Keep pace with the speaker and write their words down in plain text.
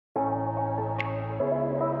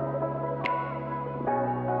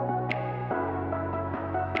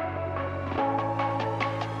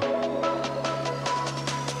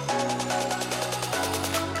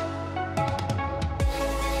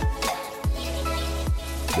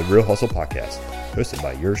the Real Hustle Podcast, hosted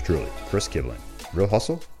by yours truly, Chris Kiblen. Real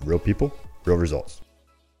hustle, real people, real results.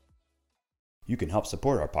 You can help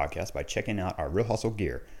support our podcast by checking out our Real Hustle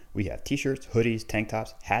gear. We have t-shirts, hoodies, tank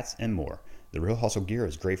tops, hats, and more. The Real Hustle gear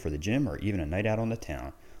is great for the gym or even a night out on the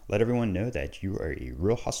town. Let everyone know that you are a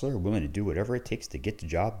real hustler willing to do whatever it takes to get the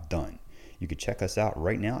job done. You can check us out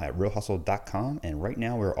right now at realhustle.com, and right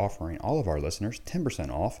now we're offering all of our listeners 10%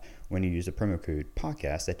 off when you use the promo code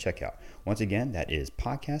podcast at checkout. Once again, that is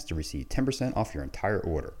podcast to receive 10% off your entire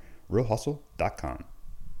order. realhustle.com.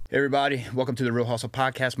 Hey everybody, welcome to the Real Hustle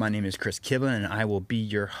Podcast. My name is Chris Kiblen and I will be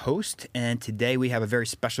your host. And today we have a very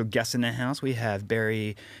special guest in the house. We have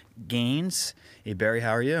Barry Gaines. Hey Barry,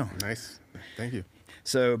 how are you? Nice, thank you.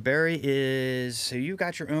 So so you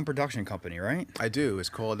got your own production company, right? I do. It's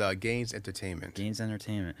called Gaines Entertainment. Gaines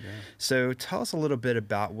Entertainment. Yeah. So tell us a little bit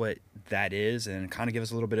about what that is and kind of give us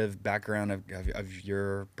a little bit of background of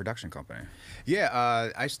your production company. Yeah,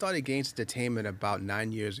 I started Gaines Entertainment about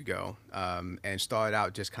 9 years ago, and started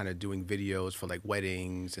out just kind of doing videos for like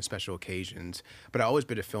weddings and special occasions. But I've always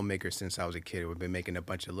been a filmmaker since I was a kid. I've been making a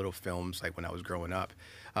bunch of little films like when I was growing up.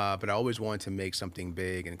 But I always wanted to make something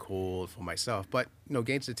big and cool for myself. But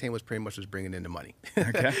Gaines Entertainment was pretty much just bringing in the money.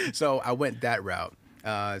 Okay. So I went that route.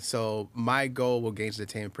 So my goal with Gaines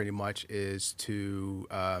Entertainment pretty much is to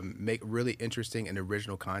make really interesting and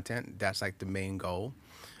original content. That's like the main goal.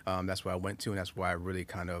 That's what I went to, and that's why I really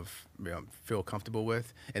kind of feel comfortable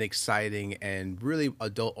with, and exciting and really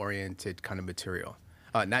adult-oriented kind of material.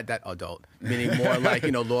 Not that adult, meaning more like,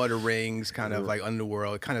 Lord of the Rings, kind of like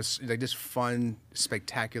Underworld, kind of like just fun,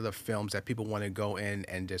 spectacular films that people want to go in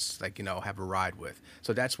and just like, have a ride with.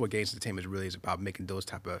 So that's what Gaines Entertainment really is about, making those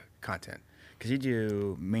type of content. Because you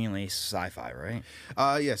do mainly sci-fi, right?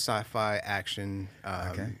 Yeah, sci-fi, action,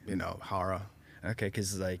 horror. Okay,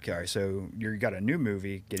 because all right, so you got a new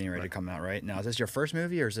movie getting ready to come out, right? Now, is this your first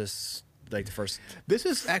movie or is this like the first? This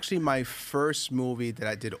is actually my first movie that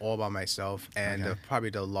I did all by myself, and probably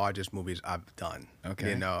the largest movies I've done.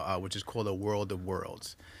 Okay. Which is called A World of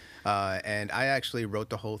Worlds. And I actually wrote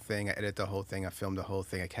the whole thing, I edited the whole thing, I filmed the whole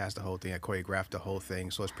thing, I cast the whole thing, I choreographed the whole thing.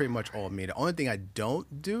 So it's pretty much all me. The only thing I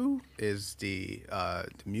don't do is the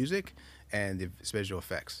music and the visual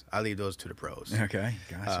effects. I leave those to the pros. Okay,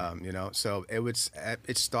 gotcha. So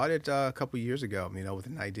it started a couple years ago, with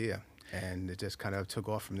an idea, and it just kind of took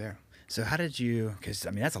off from there. So how did you? Because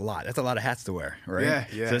that's a lot. That's a lot of hats to wear, right? Yeah.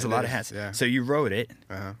 So there's a lot of hats. Yeah. So you wrote it.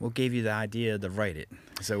 Uh-huh. What gave you the idea to write it?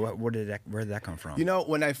 So where did that come from?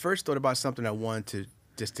 When I first thought about something I wanted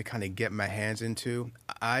to kind of get my hands into,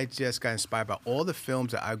 I just got inspired by all the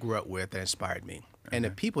films that I grew up with that inspired me, and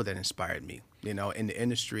the people that inspired me, in the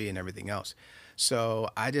industry and everything else. So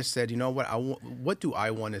I just said, what do I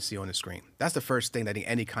want to see on the screen? That's the first thing that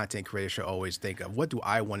any content creator should always think of. What do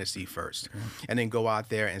I want to see first? And then go out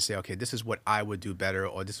there and say, okay, this is what I would do better,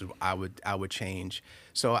 or this is what I would change.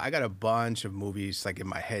 So I got a bunch of movies like in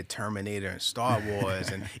my head, Terminator and Star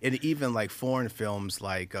Wars, and even like foreign films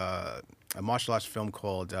like a martial arts film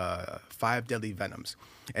called Five Deadly Venoms.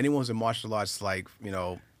 Anyone who's in martial arts,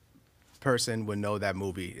 person would know that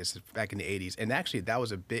movie. It's back in the 80s, and actually that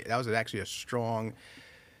was actually a strong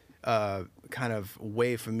kind of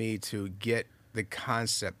way for me to get the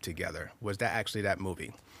concept together. Was that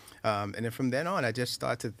movie? And then from then on, I just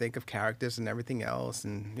started to think of characters and everything else,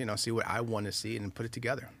 and see what I want to see and put it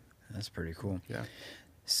together. That's pretty cool. Yeah.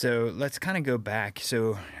 So let's kind of go back.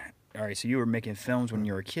 So. All right, so you were making films when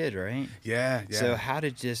you were a kid, right? Yeah. So how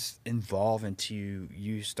did this evolve into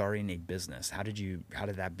you starting a business? How did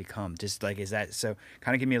that become? Just like, is that, so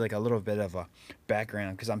kind of give me like a little bit of a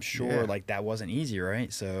background, because I'm sure like that wasn't easy,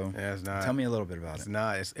 right? So yeah, it's not. Tell me a little bit about it. It's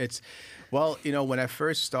not. It's well, when I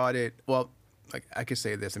first started, like I could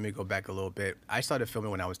say this. Let me go back a little bit. I started filming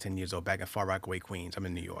when I was 10 years old, back in Far Rockaway, Queens. I'm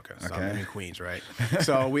in New York, so I'm in Queens, right?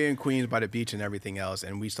 So we're in Queens by the beach and everything else,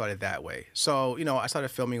 and we started that way. So I started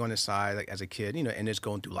filming on the side like as a kid, and just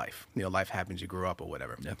going through life. Life happens, you grow up or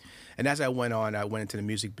whatever. Yep. And as I went on, I went into the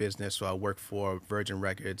music business. So I worked for Virgin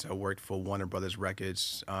Records. I worked for Warner Brothers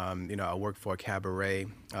Records. I worked for a cabaret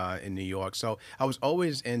in New York. So I was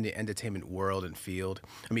always in the entertainment world and field.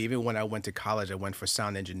 I mean, even when I went to college, I went for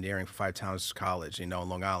sound engineering for Five Towns College, in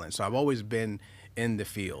Long Island. So I've always been in the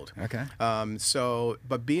field. Okay.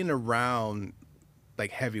 But being around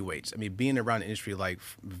like heavyweights, being around an industry like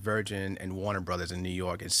Virgin and Warner Brothers in New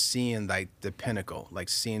York, and seeing like the pinnacle, like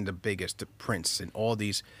seeing the biggest, the Prince and all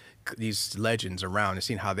these legends around, and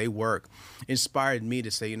seeing how they work, inspired me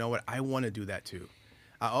to say, you know what, I want to do that too.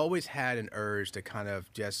 I always had an urge to kind of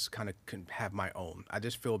have my own. I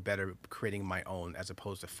just feel better creating my own as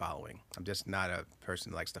opposed to following. I'm just not a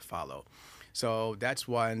person that likes to follow. So that's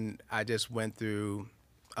when I just went through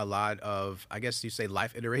a lot of, I guess you say,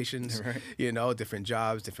 life iterations, Right. you know, different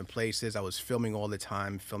jobs, different places. I was filming all the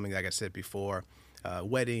time, filming, like I said before,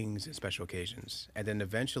 weddings and special occasions. And then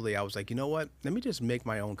eventually I was like, you know what? Let me just make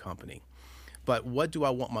my own company. But what do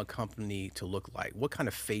I want my company to look like? What kind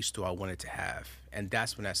of face do I want it to have? And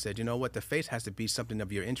that's when I said, you know what? The face has to be something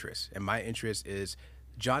of your interest. And my interest is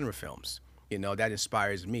genre films. You know, that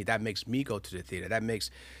inspires me. That makes me go to the theater. That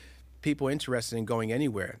makes people interested in going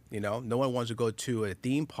anywhere. You know, no one wants to go to a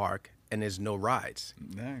theme park and there's no rides.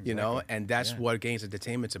 Yeah, exactly. You know, and that's Yeah. what Gaines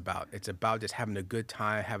Entertainment's about. It's about just having a good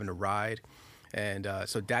time, having a ride. And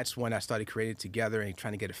so that's when I started creating it together and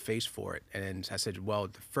trying to get a face for it. And I said, well,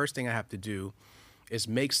 the first thing I have to do is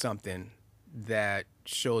make something that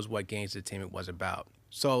shows what Gaines Entertainment was about.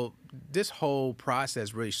 So this whole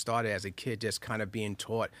process really started as a kid, just kind of being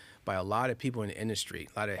taught by a lot of people in the industry,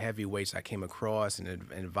 a lot of heavyweights I came across and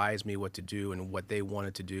advised me what to do and what they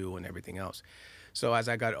wanted to do and everything else. So as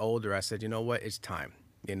I got older, I said, you know what, it's time.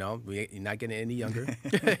 You know, you're not getting any younger.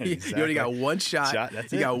 You only got one shot.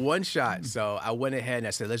 That's you it. got one shot. So I went ahead and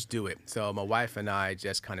I said, let's do it. So my wife and I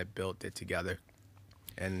just kind of built it together.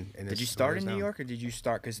 And Did you start in New York, or did you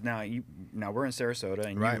start? Because now we're in Sarasota,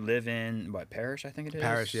 and Right. you live in what, Parrish? I think it is.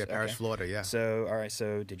 Parrish, yeah, Parrish, Florida, yeah. So all right,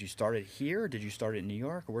 so did you start it here? Or did you start it in New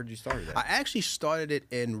York, or where did you start it at? I actually started it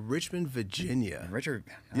in Richmond, Virginia. Richard.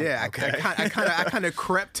 Yeah, okay. I kind of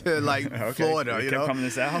crept to like Okay. Florida, You you kept know. coming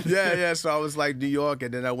south? Yeah. So I was like New York,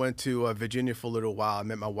 and then I went to Virginia for a little while. I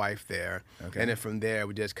met my wife there, Okay. and then from there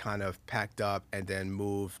we just kind of packed up and then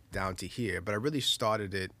moved down to here. But I really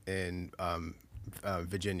started it in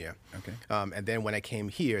Virginia. Okay. And then when I came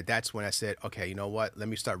here, that's when I said, okay, you know what? Let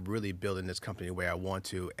me start really building this company the way I want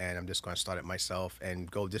to, and I'm just going to start it myself and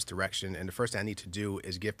go this direction. And the first thing I need to do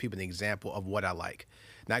is give people an example of what I like,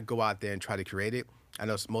 not go out there and try to create it. I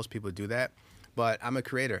know most people do that, but I'm a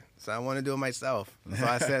creator, so I want to do it myself. So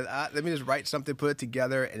I said, let me just write something, put it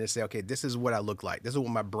together, and then say, okay, this is what I look like. This is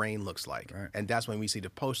what my brain looks like. Right. And that's when we see the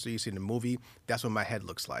poster, you see the movie, that's what my head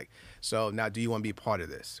looks like. So now do you want to be part of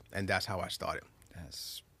this? And that's how I started.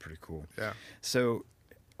 That's pretty cool. Yeah. So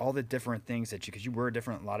all the different things that because you were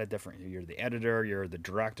a lot of different. You're the editor, you're the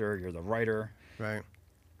director, you're the writer. Right.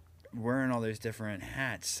 Wearing all those different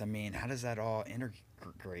hats. I mean, how does that all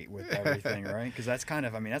integrate with everything, right? Because that's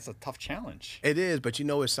that's a tough challenge. It is, but you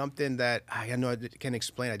know, it's something that I know I can't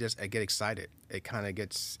explain. I get excited. It kind of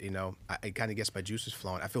gets, it kind of gets my juices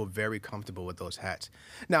flowing. I feel very comfortable with those hats.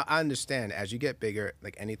 Now, I understand as you get bigger,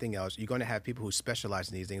 like anything else, you're going to have people who specialize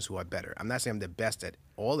in these things who are better. I'm not saying I'm the best at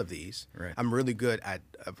all of these. Right. I'm really good at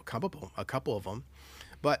a couple of them,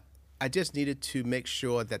 but I just needed to make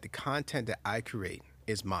sure that the content that I create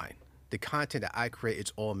is mine. The content that I create,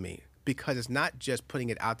 it's all me. Because it's not just putting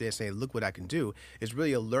it out there and saying, look what I can do. It's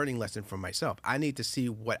really a learning lesson for myself. I need to see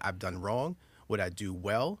what I've done wrong, what I do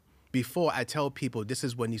well, before I tell people this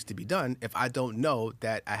is what needs to be done if I don't know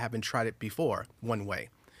that I haven't tried it before one way.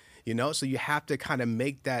 So you have to kind of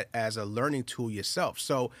make that as a learning tool yourself.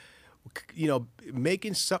 So,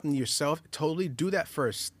 making something yourself, totally do that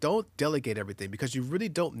first. Don't delegate everything because you really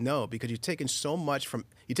don't know, because you're taking so much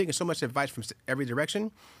advice from every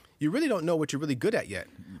direction. You really don't know what you're really good at yet,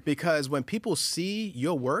 because when people see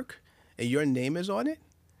your work and your name is on it,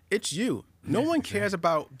 it's you. No one cares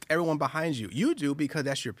about everyone behind you. You do, because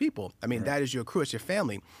that's your people. I mean, that is your crew, it's your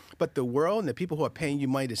family. But the world and the people who are paying you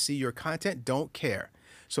money to see your content don't care.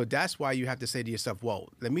 So that's why you have to say to yourself, whoa,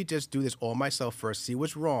 let me just do this all myself first, see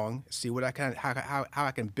what's wrong, see what I can, how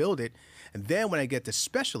I can build it. And then when I get the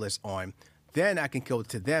specialists on, then I can go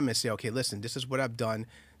to them and say, okay, listen, this is what I've done.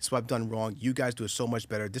 This is what I've done wrong. You guys do it so much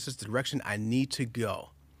better. This is the direction I need to go.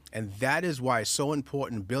 And that is why it's so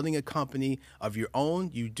important, building a company of your own.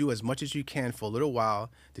 You do as much as you can for a little while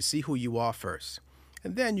to see who you are first.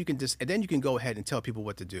 And then you can go ahead and tell people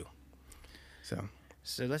what to do.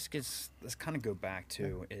 So let's kind of go back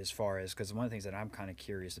to as far as, because one of the things that I'm kind of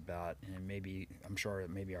curious about, and I'm sure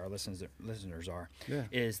maybe our listeners are,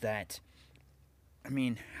 is that, I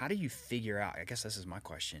mean, how do you figure out, I guess this is my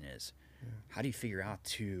question is, how do you figure out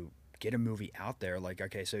to get a movie out there? Like,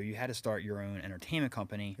 okay, so you had to start your own entertainment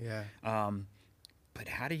company. Yeah. But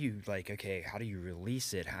how do you how do you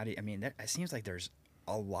release it? It seems like there's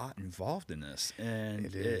a lot involved in this, and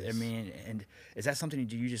It is. and is that something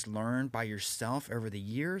you just learn by yourself over the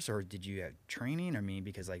years, or did you have training?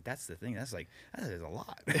 Because that's the thing. That is a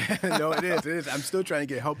lot. No, it is. I'm still trying to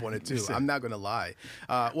get help on it too. I'm not going to lie.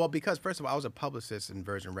 Well, because first of all, I was a publicist in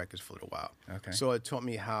Virgin Records for a little while. Okay. So it taught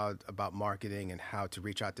me about marketing and how to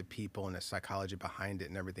reach out to people and the psychology behind it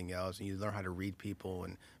and everything else. And you learn how to read people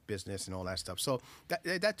and business and all that stuff. So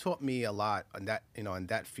that taught me a lot on that, in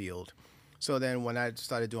that field. So then when I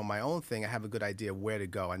started doing my own thing, I have a good idea of where to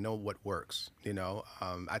go. I know what works.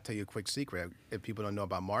 I tell you a quick secret. If people don't know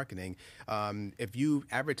about marketing, if you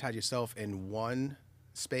advertise yourself in one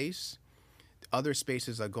space, other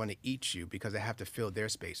spaces are going to eat you because they have to fill their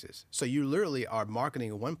spaces. So you literally are marketing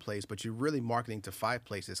in one place, but you're really marketing to 5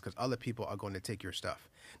 places because other people are going to take your stuff.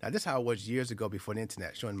 Now, this is how it was years ago before the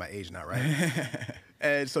internet, showing my age now, right?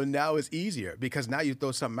 And so now it's easier because now you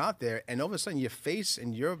throw something out there and all of a sudden your face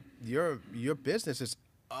and your business is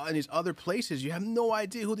in these other places. You have no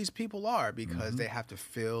idea who these people are because they have to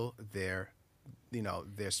fill their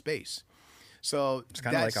space. So it's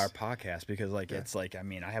kind of like our podcast because it's like, I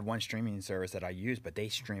mean, I have one streaming service that I use, but they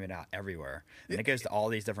stream it out everywhere and it goes to all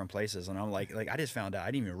these different places. And I'm like I just found out,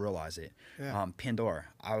 I didn't even realize it. Yeah. Pandora.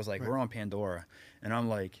 I was like, we're on Pandora. And I'm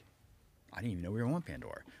like, I didn't even know we were on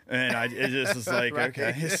Pandora. And it just was like, right.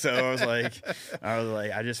 Okay. So I was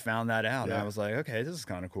like, I just found that out. Yeah. And I was like, okay, this is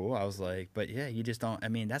kind of cool. I was like, but yeah, you just don't, I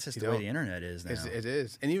mean, that's just the way the internet is now. It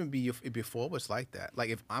is. And even before it was like that. Like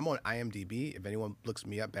if I'm on IMDb, if anyone looks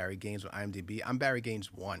me up, Barry Gaines on IMDb, I'm Barry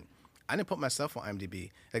Gaines 1. I didn't put myself on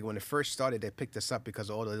IMDb. Like when it first started, they picked us up because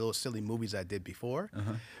of all the little silly movies I did before.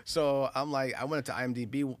 Uh-huh. So I'm like, I went into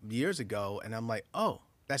IMDb years ago and I'm like, oh,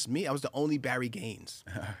 that's me. I was the only Barry Gaines.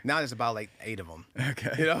 Now there's about like 8 of them.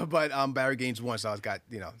 Okay. But Barry Gaines 1, so I was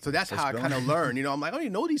so that's how I kind of learned. I'm like, I don't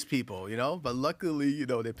even know these people, but luckily,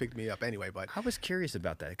 they picked me up anyway. But I was curious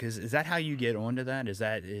about that because is that how you get onto that? Is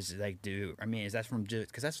that from just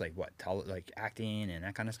because that's like what like acting and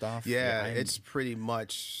that kind of stuff? Yeah, it's pretty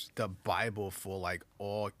much the Bible for like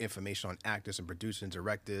all information on actors and producers and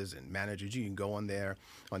directors and managers. You can go on there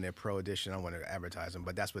on their pro edition. I don't want to advertise them,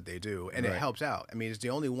 but that's what they do, and it helps out. I mean, it's the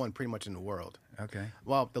only one pretty much in the world. Okay.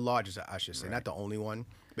 Well, the largest, I should say, not the only one,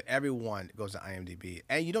 but everyone goes to IMDb,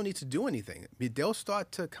 and you don't need to do anything. They'll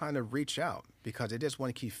start to kind of reach out because they just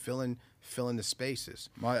want to keep filling the spaces.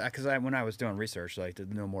 Well, because when I was doing research, like to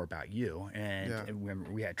know more about you, and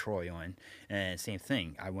we had Troy on, and same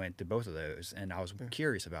thing. I went to both of those, and I was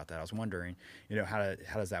curious about that. I was wondering, how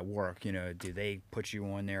does that work? Do they put you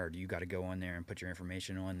on there, or do you got to go on there and put your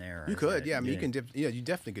information on there? You could, I mean, you can. You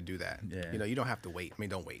definitely could do that. Yeah. You don't have to wait. I mean,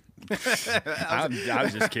 don't wait. I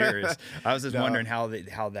was just curious. I was just wondering how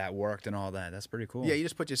that worked and all that. That's pretty cool. Yeah, you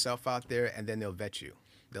just put yourself out there, and then they'll vet you.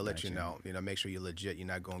 They'll let you know, make sure you're legit. You're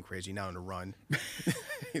not going crazy. You're not on the run,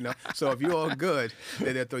 So if you're all good,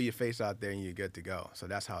 then they'll throw your face out there and you're good to go. So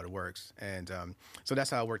that's how it works. And so that's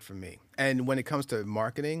how it worked for me. And when it comes to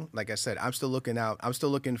marketing, like I said, I'm still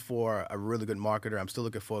looking for a really good marketer. I'm still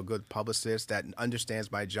looking for a good publicist that understands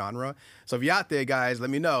my genre. So if you're out there, guys, let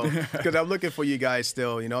me know because I'm looking for you guys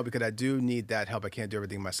still, because I do need that help. I can't do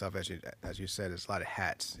everything myself. As you said, it's a lot of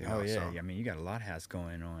hats. Oh, yeah. So. I mean, you got a lot of hats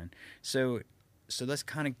going on. So let's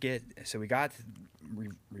kind of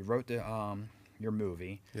we wrote your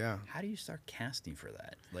movie. Yeah. How do you start casting for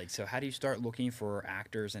that? Like, so how do you start looking for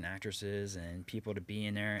actors and actresses and people to be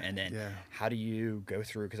in there? And then how do you go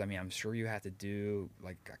through? Because I mean, I'm sure you have to do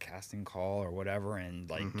like a casting call or whatever and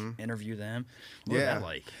like interview them. What was that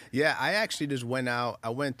like? Yeah, I actually just went out. I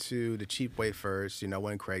went to the cheap way first, went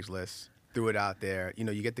on Craigslist. Threw it out there.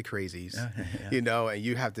 You get the crazies, and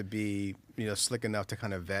you have to be, slick enough to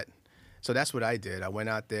kind of vet. So that's what I did. I went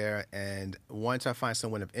out there, and once I find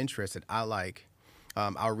someone of interest that I like,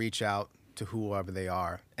 I'll reach out to whoever they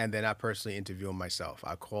are, and then I personally interview them myself.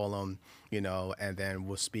 I call them, and then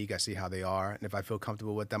we'll speak. I see how they are, and if I feel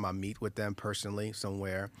comfortable with them, I'll meet with them personally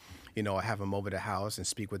somewhere. I have them over the house and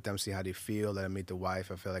speak with them, see how they feel. Let them meet the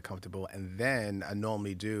wife. I feel like comfortable, and then I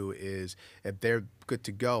normally do is if they're good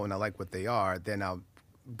to go and I like what they are, then I'll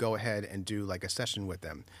go ahead and do like a session with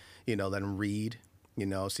them. Let them read.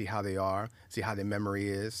 See how they are, see how their memory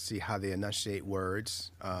is, see how they enunciate words,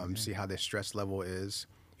 see how their stress level is.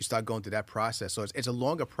 You start going through that process. So it's a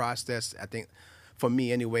longer process, I think, for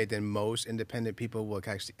me anyway, than most independent people will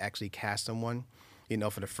actually cast someone,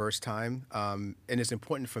 for the first time. And it's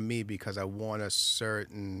important for me because I want a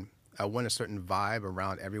certain vibe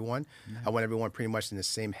around everyone. I want everyone pretty much in the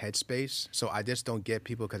same headspace. So I just don't get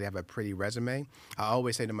people because they have a pretty resume. I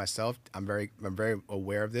always say to myself, I'm very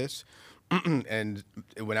aware of this. And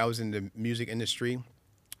when I was in the music industry,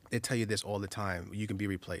 they tell you this all the time. You can be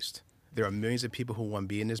replaced. There are millions of people who want to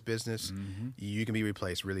be in this business. You can be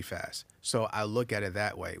replaced really fast. So I look at it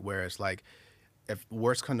that way, where it's like, if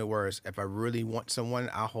worst come to worst, if I really want someone,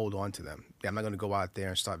 I'll hold on to them. I'm not going to go out there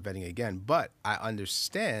and start vetting again. But I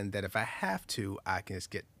understand that if I have to, I can just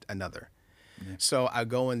get another. Yeah. So I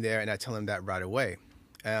go in there and I tell them that right away.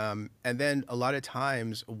 And then a lot of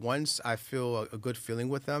times, once I feel a good feeling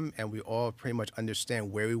with them and we all pretty much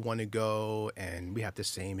understand where we want to go and we have the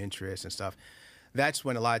same interests and stuff, that's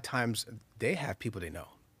when a lot of times they have people they know.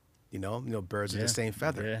 Birds of the same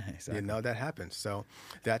feather. Yeah, exactly. That happens. So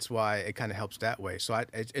that's why it kind of helps that way. So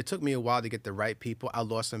it took me a while to get the right people. I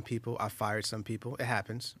lost some people. I fired some people. It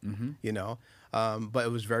happens, but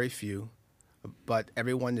it was very few. But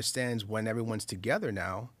everyone understands when everyone's together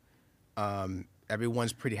now,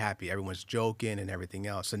 everyone's pretty happy. Everyone's joking and everything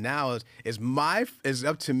else. So now it's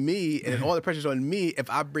up to me, and all the pressure's on me. If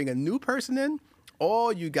I bring a new person in,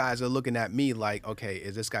 all you guys are looking at me like, okay,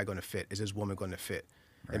 is this guy going to fit? Is this woman going to fit?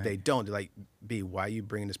 Right. If they don't, they're like, B, why are you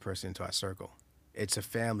bringing this person into our circle? It's a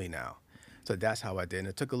family now. So that's how I did. And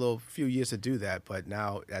it took a few years to do that, but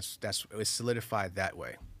now it's solidified that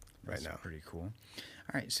way right now. That's pretty cool.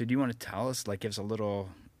 All right, so do you want to tell us, give us a little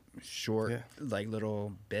short,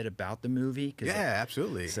 little bit about the movie? Yeah,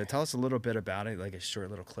 absolutely. So tell us a little bit about it, like a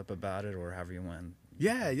short little clip about it, or however you want.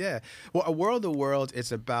 Yeah. Well, A World of Worlds,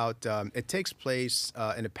 it's about, it takes place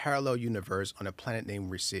in a parallel universe on a planet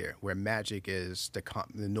named Risir, where magic is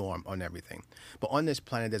the norm on everything. But on this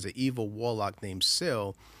planet, there's an evil warlock named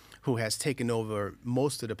Syl who has taken over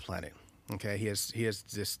most of the planet. Okay, he has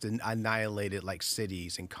just annihilated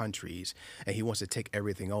cities and countries, and he wants to take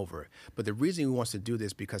everything over. But the reason he wants to do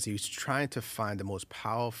this because he's trying to find the most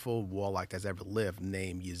powerful warlock that's ever lived,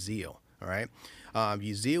 named Yaziel. All right,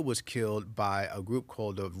 Yaziel was killed by a group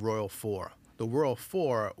called the Royal Four. The Royal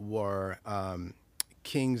Four were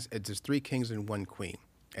kings. It's 3 kings and 1 queen,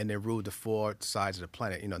 and they ruled the 4 sides of the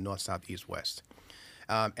planet. North, south, east, west.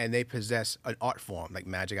 And they possess an art form, like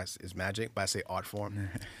magic is magic, but I say art form.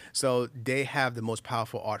 So they have the most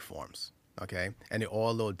powerful art forms, okay? And they're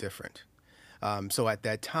all a little different. So at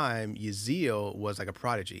that time, Yaziel was like a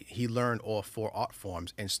prodigy. He learned all 4 art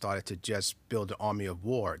forms and started to just build an army of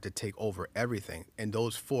war to take over everything. And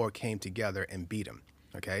those 4 came together and beat him,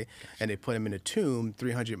 okay? Gotcha. And they put him in a tomb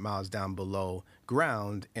 300 miles down below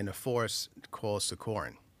ground in a forest called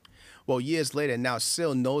Sokoran. Well, years later, now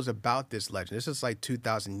Syl knows about this legend. This is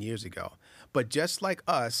 2,000 years ago. But just like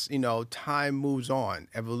us, time moves on.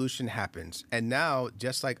 Evolution happens. And now,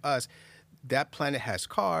 just like us, that planet has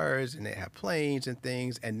cars and they have planes and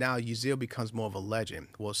things. And now Yaziel becomes more of a legend.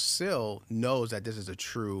 Well, Syl knows that this is a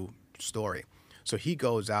true story. So he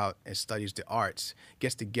goes out and studies the arts,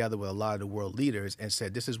 gets together with a lot of the world leaders and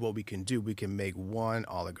said, this is what we can do. We can make one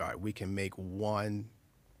oligarch. We can make one,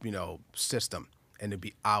 system. And it'd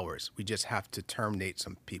be ours. We just have to terminate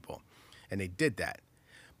some people. And they did that.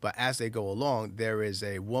 But as they go along, there is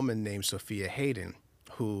a woman named Sophia Hayden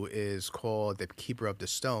who is called the Keeper of the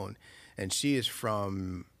Stone. And she is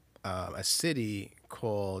from a city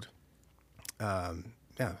called, my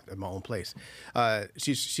own place.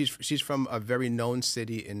 She's from a very known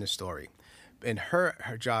city in the story. And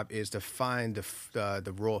her job is to find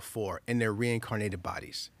the Royal Four in their reincarnated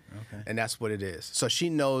bodies. Okay. And that's what it is. So she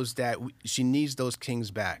knows that she needs those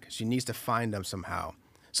kings back. She needs to find them somehow.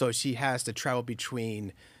 So she has to travel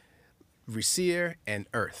between Risir and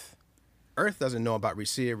Earth. Earth doesn't know about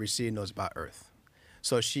Risir. Risir knows about Earth.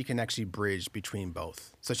 So she can actually bridge between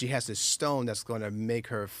both. So she has this stone that's going to make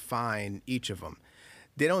her find each of them.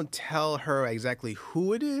 They don't tell her exactly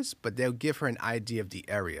who it is, but they'll give her an idea of the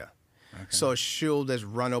area. Okay. So she'll just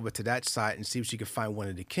run over to that side and see if she can find one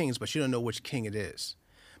of the kings, but she don't know which king it is.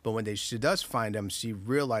 But when she does find them, she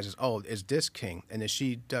realizes, oh, it's this king, and then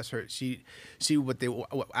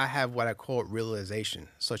I have what I call realization.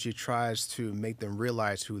 So she tries to make them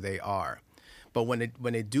realize who they are. But when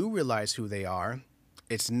they do realize who they are,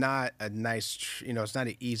 it's not a nice, it's not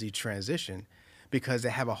an easy transition because they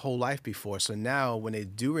have a whole life before. So now when they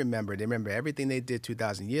do remember, they remember everything they did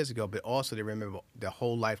 2,000 years ago, but also they remember their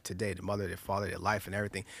whole life today, the mother, their father, their life and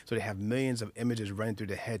everything. So they have millions of images running through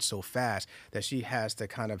their head so fast that she has to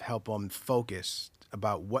kind of help them focus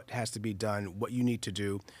about what has to be done, what you need to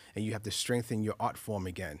do, and you have to strengthen your art form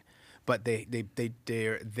again. But they're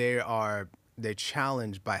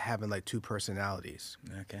challenged by having like 2 personalities.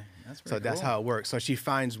 Okay, that's pretty So that's how it works. So she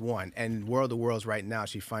finds one, and World of Worlds right now,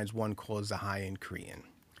 she finds one called Zahian Korean.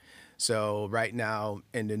 So right now,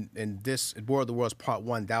 in this World of Worlds Part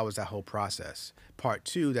 1, that was that whole process. Part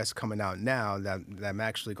 2 that's coming out now, that I'm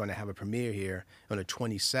actually going to have a premiere here on the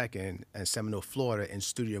 22nd in Seminole, Florida, in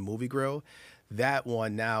Studio Movie Grill. That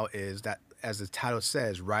one now is that, as the title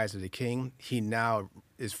says, Rise of the King. He now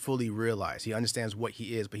is fully realized. He understands what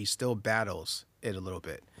he is, but he still battles it a little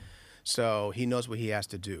bit. So he knows what he has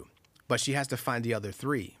to do. But she has to find the other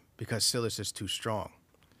 3 because Syl is just too strong.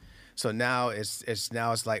 So now it's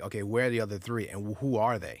like, okay, where are the other 3 and who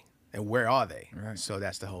are they and where are they? Right. So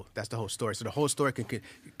that's the whole story. So the whole story can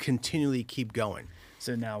continually keep going.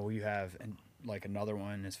 So now you have, and like another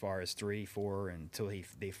one as far as 3, 4 until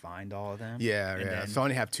they find all of them. Yeah, and yeah. then, So I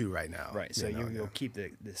only have 2 right now. right. So you'll yeah. keep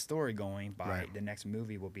the story going by Right. the next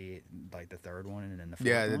movie will be like the 3rd one and then the 4th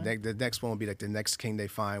Yeah, one. the next one will be like the next king they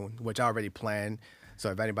find, which I already planned. So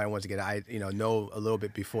if anybody wants to get, know a little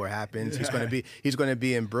bit before it happens. He's going to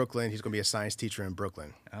be in Brooklyn. He's going to be a science teacher in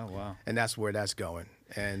Brooklyn, Oh wow. and that's where that's going.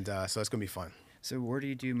 And so it's going to be fun. So where do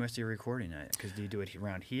you do most of your recording at? Because do you do it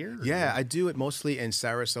around here? Or Yeah, I do it mostly in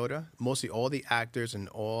Sarasota. Mostly all the actors and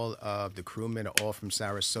all of the crewmen are all from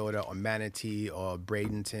Sarasota or Manatee or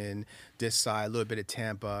Bradenton, this side, a little bit of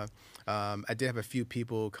Tampa. I did have a few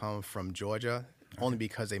people come from Georgia, only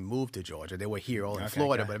because they moved to Georgia. They were here all in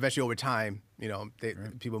Florida, but eventually over time,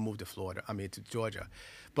 people moved to to Georgia.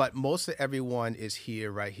 But most of everyone is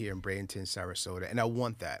right here in Bradenton, Sarasota, and I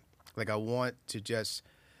want that. Like, I want to just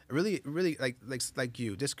really like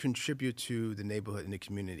you, just contribute to the neighborhood and the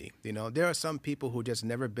community. There are some people who just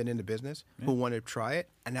never been in the business who want to try it,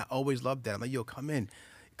 and I always love that. I'm like, yo, come in,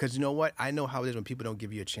 because you know what? I know how it is when people don't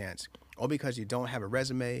give you a chance, or because you don't have a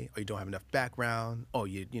resume, or you don't have enough background, or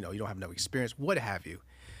you don't have enough experience, what have you.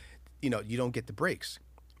 You don't get the breaks.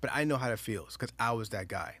 But I know how that feels because I was that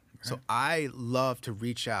guy. So I love to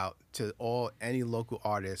reach out to any local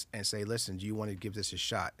artists and say, listen, do you want to give this a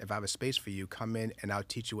shot? If I have a space for you, come in and I'll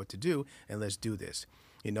teach you what to do, and let's do this.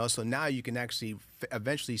 So now you can actually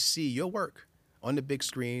eventually see your work on the big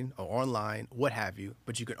screen or online, what have you,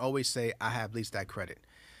 but you can always say, I have at least that credit.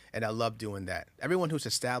 And I love doing that. Everyone who's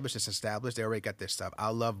established is established. They already got their stuff. I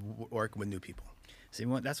love working with new people. See,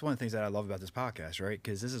 that's one of the things that I love about this podcast, right?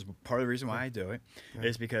 Because this is part of the reason why I do it,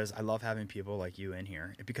 is because I love having people like you in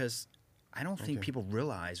here. Because I don't think people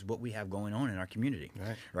realize what we have going on in our community,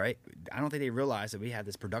 right? I don't think they realize that we have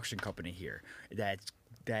this production company here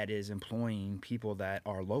that is employing people that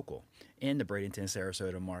are local in the Bradenton,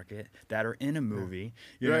 Sarasota market that are in a movie.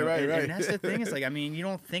 Right. And that's the thing. Is like, I mean, you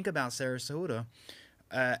don't think about Sarasota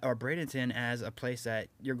or Bradenton as a place that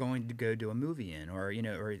you're going to go do a movie in, or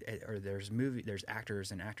there's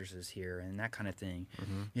actors and actresses here and that kind of thing,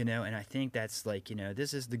 and I think that's like,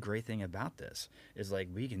 this is the great thing about this is like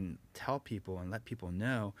we can tell people and let people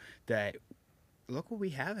know that look what we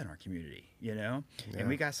have in our community, and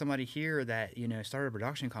we got somebody here that started a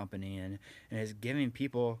production company and is giving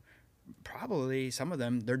people, probably some of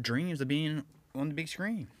them, their dreams of being on the big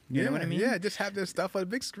screen. You know what I mean? Yeah, just have their stuff on the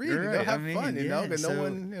big screen. Right. Have fun, because no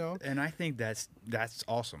one, And I think that's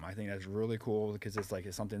awesome. I think that's really cool because it's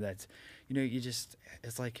something that's,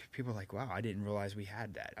 it's like people are like, wow, I didn't realize we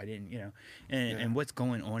had that. I didn't, and what's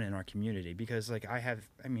going on in our community, because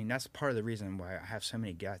that's part of the reason why I have so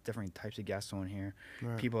many different types of guests on here,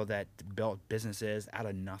 people that built businesses out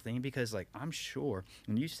of nothing, because I'm sure,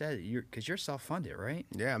 and you said because you're self-funded, right?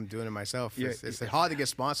 Yeah, I'm doing it myself. It's hard to get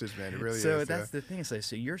sponsors, man. It really is. So that's the thing. So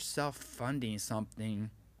you're self-funding something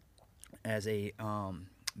as a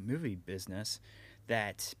movie business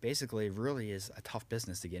that basically really is a tough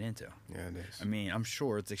business to get into. Yeah, it is. I mean, I'm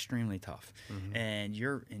sure it's extremely tough, and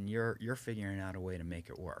you're figuring out a way to make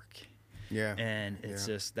it work. Yeah, and it's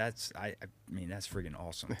just that's freaking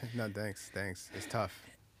awesome. No, thanks. It's tough.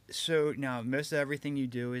 So now most of everything you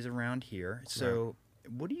do is around here. So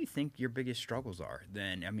what do you think your biggest struggles are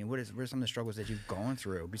then? I mean, what are some of the struggles that you've gone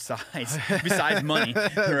through besides money,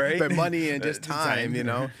 right? But money and just time,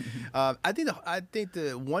 I think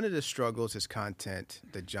one of the struggles is content,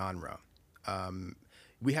 the genre.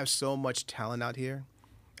 We have so much talent out here.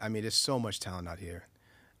 I mean, there's so much talent out here,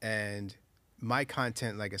 and my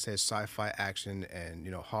content, like I said, is sci-fi, action, and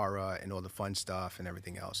horror, and all the fun stuff and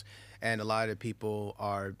everything else. And a lot of people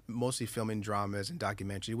are mostly filming dramas and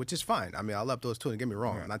documentary, which is fine. I mean, I love those too. Don't get me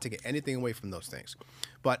wrong. I'm not taking anything away from those things.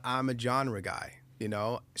 But I'm a genre guy,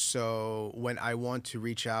 So when I want to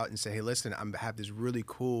reach out and say, hey, listen, I have this really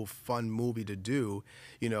cool, fun movie to do,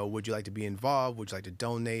 would you like to be involved? Would you like to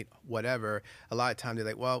donate? Whatever. A lot of times they're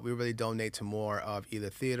like, well, we really donate to more of either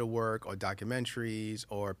theater work or documentaries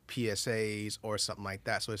or PSAs or something like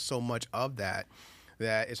that. So there's so much of that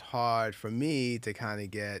it's hard for me to kind of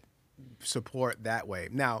get support that way.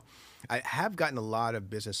 Now, I have gotten a lot of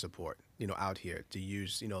business support, out here to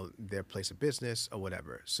use, their place of business or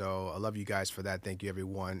whatever. So I love you guys for that. Thank you,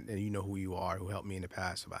 everyone. And you know who you are, who helped me in the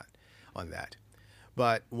past on that.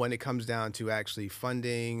 But when it comes down to actually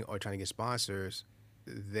funding or trying to get sponsors,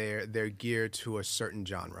 they're geared to a certain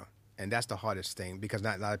genre. And that's the hardest thing, because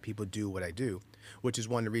not a lot of people do what I do, which is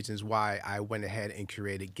one of the reasons why I went ahead and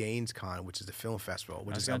curated GainsCon, which is the film festival,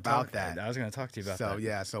 which is about that. I was going to talk to you about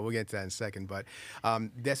that. So we'll get to that in a second. But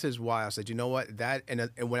this is why I said, you know what, and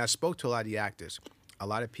when I spoke to a lot of the actors, a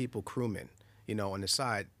lot of people, crewmen, on the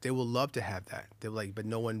side, they will love to have that. They're like, but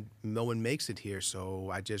no one makes it here, so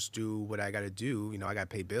I just do what I got to do. I got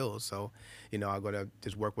to pay bills, so I'm gonna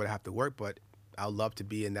just work what I have to work. But I'll love to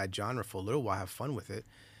be in that genre for a little while, have fun with it.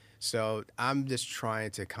 So I'm just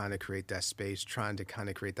trying to kind of create that space, trying to kind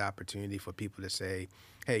of create the opportunity for people to say,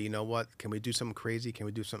 hey, you know what? Can we do something crazy? Can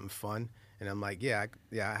we do something fun? And I'm like, yeah,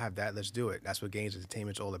 I have that. Let's do it. That's what Gaines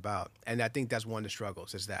Entertainment's all about. And I think that's one of the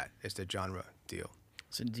struggles is that. It's the genre deal.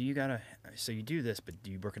 So so you do this, but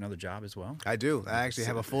do you work another job as well? I do. I actually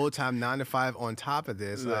have a full-time 9-to-5 on top of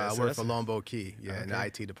this. I work for Longbow Key, in the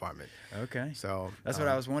IT department. Okay. So that's what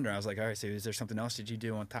I was wondering. I was like, all right, so is there something else that you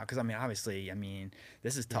do on top? Because obviously,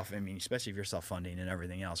 this is tough. Especially if you're self-funding and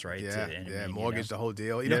everything else, right? Yeah, mortgage, the whole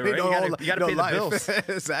deal. You got to pay the bills.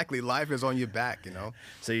 Exactly. Life is on your back,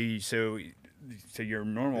 So your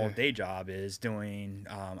normal day job is doing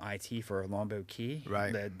IT for Longbow Key,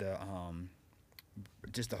 right?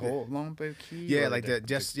 Just the whole Longbow Key. Yeah,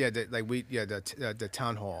 the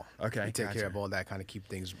town hall. Okay, we take care of all that, kind of keep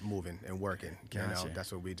things moving and working.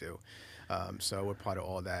 That's what we do. So we're part of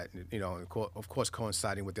all that. Of course,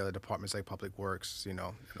 coinciding with the other departments like Public Works, and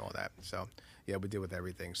all that. So yeah, we deal with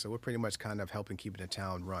everything. So we're pretty much kind of helping keeping the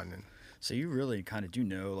town run. So you really kind of do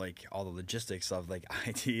know like all the logistics of like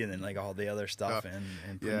IT and then like all the other stuff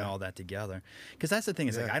and putting all that together. Because that's the thing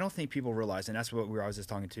is like I don't think people realize, and that's what I was just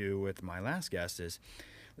talking to with my last guest is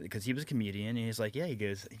because he was a comedian and he's like, he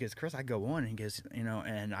goes, Chris, I go on and he goes,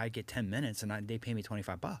 and I get 10 minutes and they pay me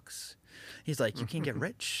 $25. He's like, you can't get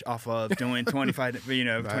rich off of doing 25,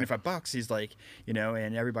 $25. He's like,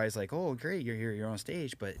 and everybody's like, oh, great, you're here, you're on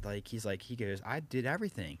stage. But like, he goes, I did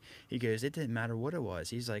everything. He goes, it didn't matter what it was.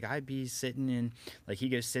 He's like, I'd be sitting in, like, he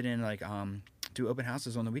goes sit in like, do open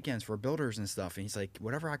houses on the weekends for builders and stuff. And he's like,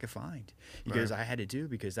 whatever I could find. He goes, I had to do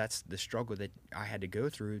because that's the struggle that I had to go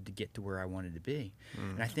through to get to where I wanted to be.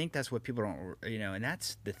 And I think that's what people don't, and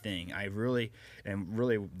that's the thing.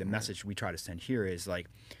 The message we try to send here is like,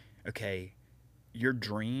 okay, your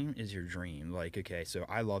dream is your dream. Like, okay, so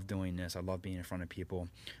I love doing this. I love being in front of people.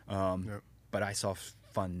 But I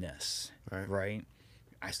self-fund-ness, right?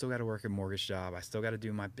 I still got to work a mortgage job. I still got to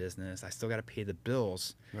do my business. I still got to pay the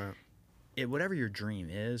bills. Right. Whatever your dream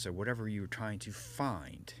is or whatever you're trying to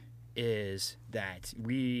find is that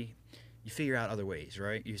you figure out other ways,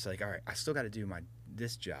 right? You're just like, all right, I still got to do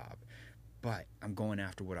this job, but I'm going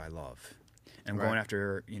after what I love. And going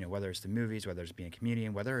after, whether it's the movies, whether it's being a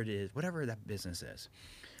comedian, whether it is, whatever that business is.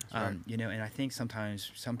 And I think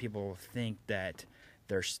sometimes some people think that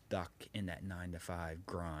they're stuck in that 9-to-5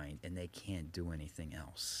 grind and they can't do anything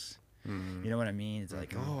else. You know what I mean? It's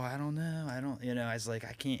like, oh, I don't know. It's like,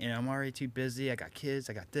 I can't, I'm already too busy. I got kids.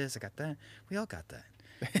 I got this. I got that. We all got that.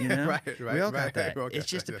 We all got that. It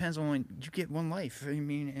just depends on when you get one life.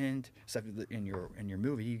 And except in your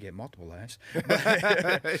movie, you get multiple lives.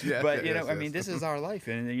 But this is our life,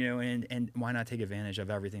 and why not take advantage of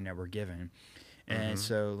everything that we're given? And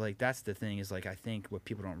so, like, that's the thing is, like, I think what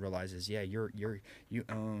people don't realize is, you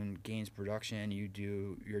own Gaines Production,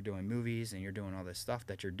 you're doing movies, and you're doing all this stuff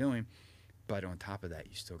that you're doing, but on top of that,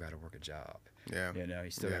 you still got to work a job. Yeah.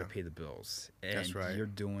 You still got to pay the bills. And that's right. You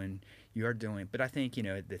are doing, but I think,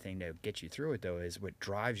 the thing that gets you through it, though, is what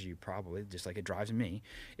drives you probably, just like it drives me,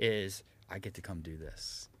 is I get to come do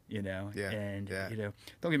this. Don't get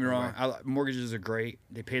me wrong. Mortgages are great.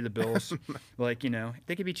 They pay the bills. They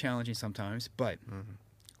can be challenging sometimes, but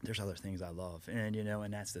there's other things I love. And,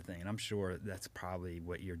 and that's the thing. And I'm sure that's probably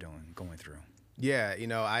what you're going through. Yeah.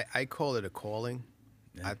 I call it a calling.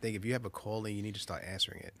 Yeah. I think if you have a calling, you need to start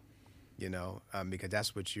answering it, because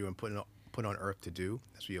that's what you're put on earth to do.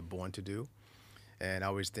 That's what you're born to do. And I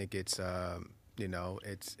always think it's,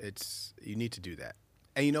 it's you need to do that.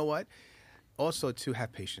 And you know what? Also, to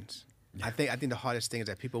have patience. Yeah. I think the hardest thing is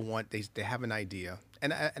that people they have an idea,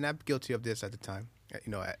 and I'm guilty of this at the time.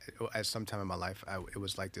 At some time in my life, it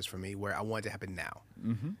was like this for me, where I wanted it to happen now.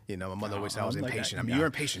 My mother always said I was impatient. You're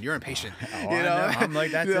impatient. You're impatient. I'm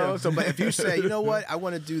like that too. So, but if you say, you know what, I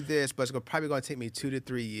want to do this, but it's probably going to take me 2 to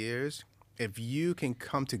 3 years. If you can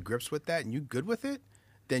come to grips with that and you're good with it,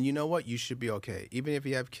 then you know what, you should be okay. Even if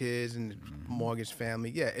you have kids and mortgage,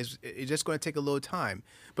 family, it's just going to take a little time.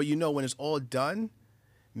 But when it's all done,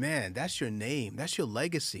 man, that's your name, that's your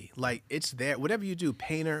legacy. Like, it's there. Whatever you do,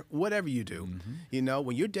 painter, whatever you do,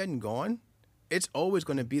 when you're dead and gone, it's always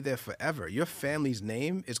going to be there forever. Your family's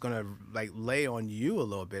name is going to lay on you a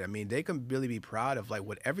little bit. I mean, they can really be proud of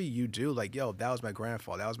whatever you do. Like, yo, that was my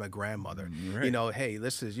grandfather, that was my grandmother. Right. Hey,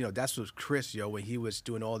 this is, that's what Chris, when he was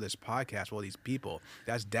doing all this podcast with all these people.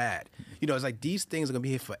 That's dad. It's like these things are going to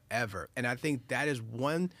be here forever. And I think that is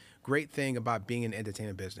one great thing about being in the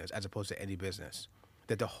entertainment business as opposed to any business.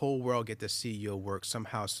 that the whole world get to see your work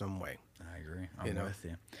somehow, some way. I agree. I'm You know? with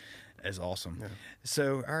you. It's awesome. Yeah.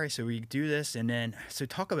 So, all right, so we do this, and then so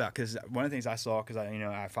talk about, because one of the things I saw, because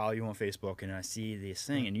I follow you on Facebook, and I see this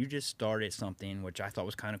thing, and you just started something which I thought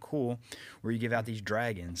was kind of cool, where you give out these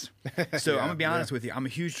dragons. So I'm gonna be honest with you, I'm a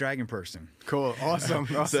huge dragon person. Cool, awesome.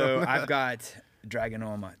 So I've got dragon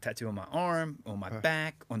on my tattoo on my arm, on my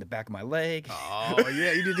back, on the back of my leg. Oh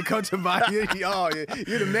yeah, you need to come to my. You're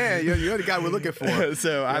the man. You're the guy we're looking for.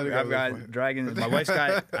 So I've You're the guy we're looking got for. dragons.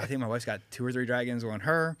 I think my wife's got 2 or 3 dragons on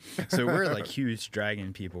her. So we're like huge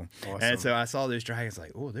dragon people. Awesome. And so I saw those dragons,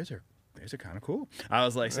 like, oh, those are kind of cool. I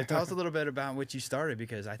was like, so tell us a little bit about what you started,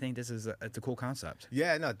 because I think it's a cool concept.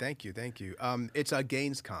 Yeah, no, thank you. It's a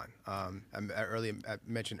GainsCon. I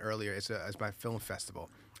mentioned earlier, it's my film festival.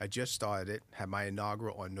 I just started it, had my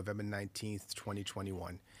inaugural on November 19th,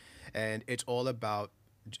 2021. And it's all about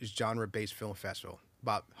genre-based film festival,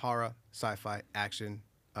 about horror, sci-fi, action,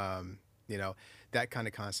 that kind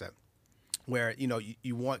of concept. Where,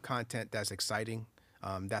 you want content that's exciting.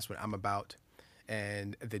 That's what I'm about.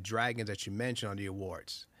 And the dragons that you mentioned on the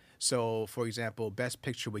awards. So, for example, Best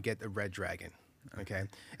Picture would get the Red Dragon, okay?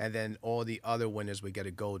 And then all the other winners would get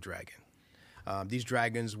a Gold Dragon. These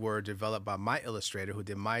dragons were developed by my illustrator who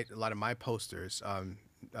did a lot of my posters,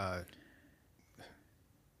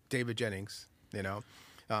 David Jennings,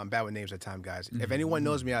 bad with names at time, guys. If anyone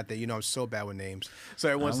knows me out there, I'm so bad with names. So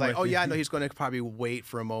everyone's like, oh, yeah, I know he's going to probably wait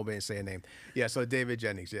for a moment and say a name. Yeah, so David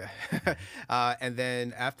Jennings, yeah. And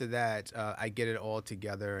then after that, I get it all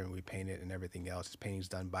together and we paint it and everything else. This painting's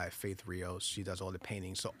done by Faith Rios. She does all the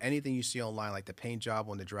painting. So anything you see online, like the paint job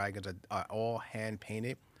on the dragons, are all hand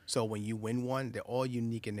painted. So when you win one, they're all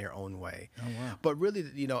unique in their own way. Oh, wow. But really,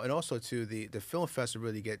 and also too, the film festival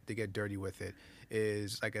really get dirty with it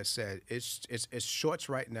is, like I said, it's shorts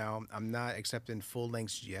right now. I'm not accepting full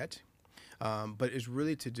lengths yet, but it's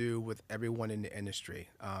really to do with everyone in the industry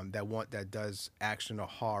that does action or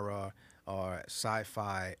horror or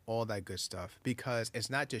sci-fi, all that good stuff. Because it's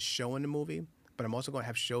not just showing the movie, but I'm also going to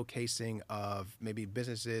have showcasing of maybe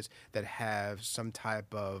businesses that have some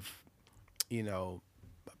type of,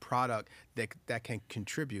 product that can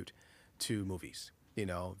contribute to movies,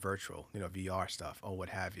 virtual, VR stuff or what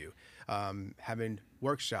have you. Having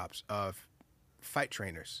workshops of fight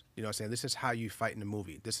trainers, saying this is how you fight in a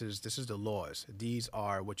movie. This is the laws. These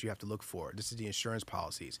are what you have to look for. This is the insurance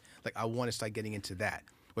policies. Like, I want to start getting into that,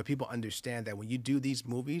 where people understand that when you do these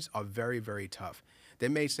movies are very, very tough. They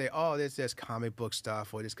may say, oh, there's comic book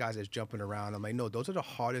stuff, or this guy's just jumping around. I'm like, no, those are the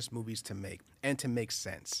hardest movies to make and to make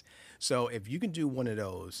sense. So if you can do one of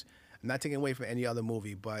those, I'm not taking away from any other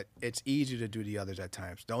movie, but it's easier to do the others at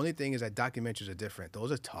times. The only thing is that documentaries are different.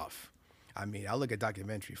 Those are tough. I mean, I look at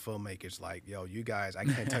documentary filmmakers like, yo, you guys, I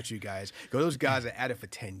can't touch you guys. Those guys are at it for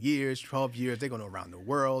 10 years, 12 years. They're going around the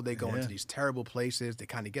world. They go into these terrible places. They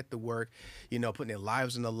kind of get the work, putting their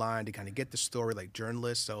lives on the line. They kind of get the story like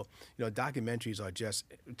journalists. So, documentaries are just,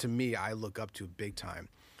 to me, I look up to big time.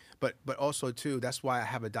 But also, too, that's why I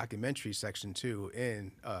have a documentary section, too,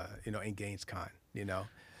 in GainsCon,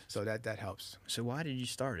 So that helps. So why did you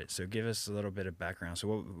start it? So give us a little bit of background. So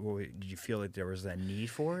what did you feel like there was that need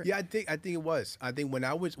for it? Yeah, I think it was. I think when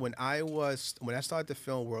I started to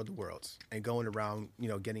film World of Worlds and going around,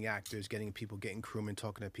 getting actors, getting people, getting crewmen,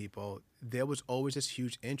 talking to people, there was always this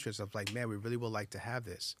huge interest of like, man, we really would like to have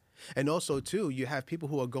this. And also too, you have people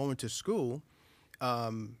who are going to school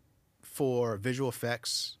for visual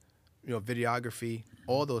effects, videography,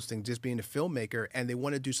 all those things, just being a filmmaker, and they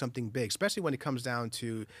want to do something big, especially when it comes down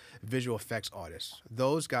to visual effects artists.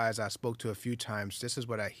 Those guys I spoke to a few times, this is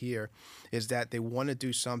what I hear, is that they want to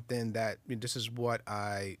do something that, this is what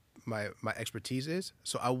my expertise is.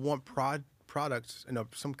 So I want products,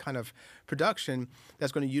 some kind of production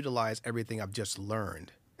that's going to utilize everything I've just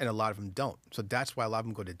learned, and a lot of them don't. So that's why a lot of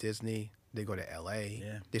them go to Disney, they go to LA,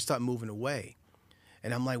 they start moving away.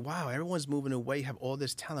 And I'm like, wow, everyone's moving away. You have all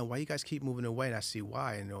this talent. Why you guys keep moving away? And I see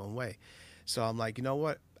why in their own way. So I'm like, you know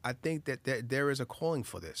what? I think that there is a calling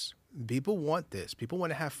for this. People want this. People want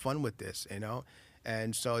to have fun with this,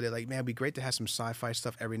 And so they're like, man, it'd be great to have some sci-fi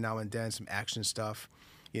stuff every now and then, some action stuff,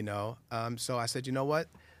 So I said, you know what?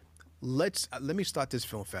 Let me start this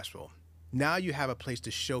film festival. Now you have a place to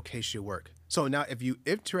showcase your work. So now if you're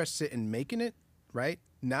interested in making it, right?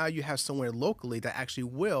 Now you have somewhere locally that actually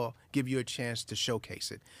will give you a chance to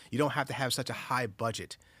showcase it. You don't have to have such a high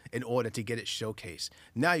budget in order to get it showcased.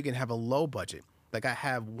 Now you can have a low budget. Like I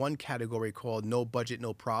have one category called No Budget,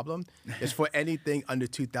 No Problem. It's for anything under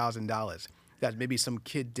 $2,000. that maybe some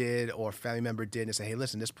kid did or a family member did and say, hey,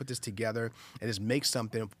 listen, let's put this together and just make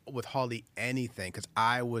something with hardly anything, because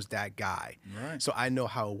I was that guy. Right. So I know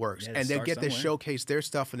how it works. Yeah, and they start get to somewhere. showcase their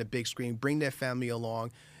stuff on the big screen, bring their family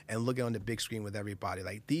along, and look on the big screen with everybody.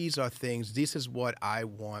 Like, these are things, this is what I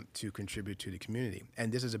want to contribute to the community.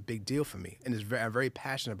 And this is a big deal for me. And I'm very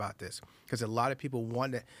passionate about this, because a lot of people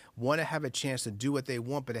want to have a chance to do what they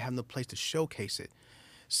want, but they have no place to showcase it.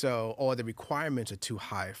 So, or the requirements are too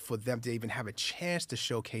high for them to even have a chance to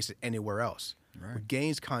showcase it anywhere else. Right. But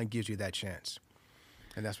GainsCon gives you that chance.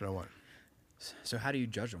 And that's what I want. So how do you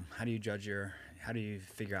judge them? How do you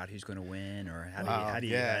figure out who's going to win, or how do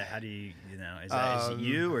you you know, is it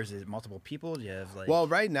you, or is it multiple people? Do you have like? Well,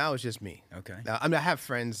 right now it's just me. Okay. I mean, I have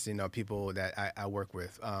friends, you know, people that I work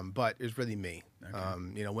with, but it's really me. Okay.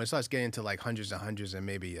 You know, when it starts getting to like hundreds and hundreds, and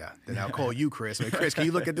maybe then I'll call you, Chris. I mean, Chris, can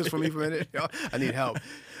you look at this for me for a minute? You know, I need help.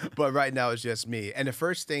 But right now it's just me. And the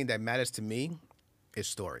first thing that matters to me is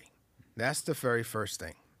story. That's the very first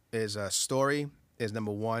thing. Is story is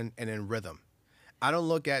number one, and then rhythm. I don't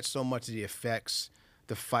look at so much of the effects,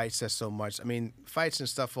 the fights, that's so much. I mean, fights and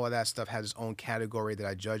stuff, all that stuff has its own category that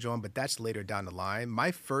I judge on, but that's later down the line.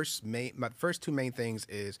 My first two main things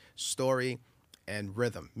is story and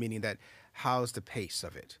rhythm, meaning that how's the pace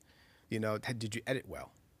of it? You know, did you edit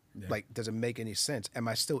well? Yeah. Like, does it make any sense? Am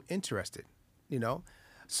I still interested? You know?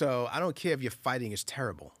 So I don't care if your fighting is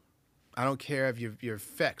terrible. I don't care if your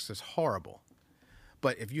effects is horrible.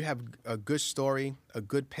 But if you have a good story, a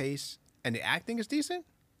good pace, and the acting is decent,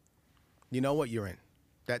 you know what, you're in.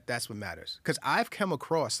 That's what matters. Because I've come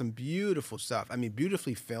across some beautiful stuff. I mean,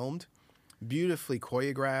 beautifully filmed, beautifully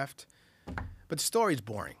choreographed, but the story's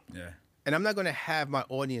boring. Yeah. And I'm not going to have my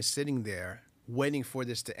audience sitting there waiting for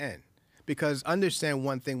this to end. Because understand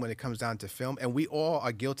one thing when it comes down to film, and we all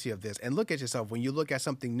are guilty of this. And look at yourself. When you look at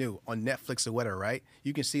something new on Netflix or whatever, right?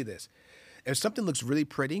 You can see this. If something looks really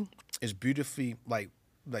pretty, is beautifully like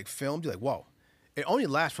filmed, you're like, whoa. It only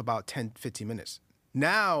lasts for about 10, 15 minutes.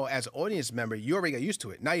 Now, as an audience member, you already got used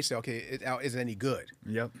to it. Now you say, okay, is it any good?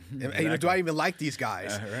 Yep. And, do I even like these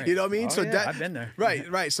guys? Right. You know what I mean? Oh, yeah, I've been there.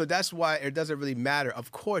 Right. So that's why it doesn't really matter.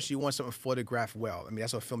 Of course, you want something photographed well. I mean,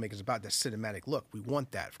 that's what filmmaking is about, the cinematic look. We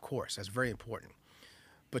want that, of course. That's very important.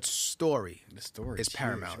 But story, the story is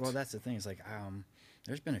paramount. Huge. Well, that's the thing. It's like,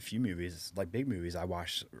 there's been a few movies, like big movies I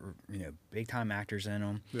watched, you know, big time actors in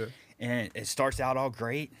them. Yeah. And it starts out all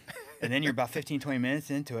great. And then you're about 15, 20 minutes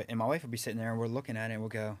into it. And my wife will be sitting there and we're looking at it and we'll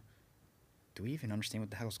go, do we even understand what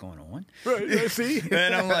the hell's going on? Right. See?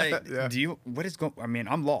 And I'm like, yeah. what is going, I mean,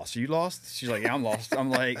 I'm lost. Are you lost? She's like, yeah, I'm lost. I'm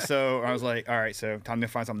like, so I was like, all right, so time to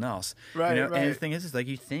find something else. Right, you know? right. And the thing is like,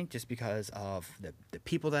 you think just because of the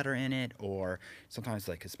people that are in it, or sometimes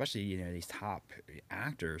like, especially, you know, these top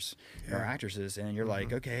actors or actresses, and you're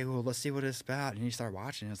like, okay, well, let's see what it's about. And you start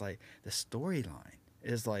watching, it's like, the storyline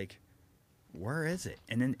is like, where is it?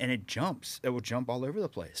 And then, and it jumps. It will jump all over the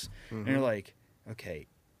place. And you're like, okay.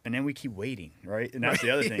 And then we keep waiting, right? And that's the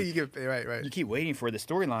other thing. Right. You keep waiting for the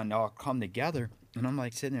storyline to all come together. And I'm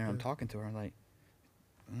like sitting there, I'm talking to her. I'm like,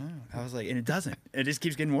 no. I was like, and it doesn't. It just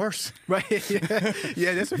keeps getting worse. Right.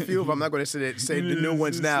 Yeah, there's a few of them. I'm not going to say the new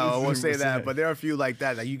ones now. I won't say that. But there are a few like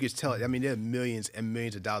that. Like you can tell. I mean, there are millions and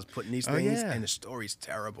millions of dollars put in these things, and the story's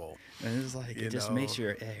terrible. And it's like, it just makes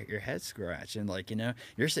your head scratch. And like, you know,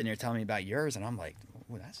 you're sitting there telling me about yours, and I'm like,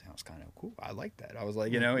 oh, that sounds kind of cool. I like that. I was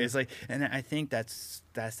like, you know, it's like, and I think that's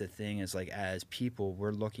the thing is like, as people,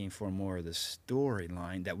 we're looking for more of the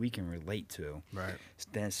storyline that we can relate to. Right.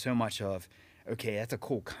 Than so much of, okay, that's a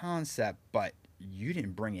cool concept, but you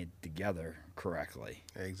didn't bring it together correctly.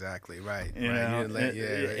 Exactly, right. You know,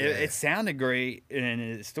 it sounded great,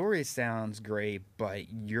 and the story sounds great,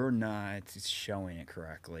 but you're not showing it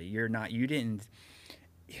correctly. You didn't.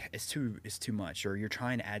 It's too much, or you're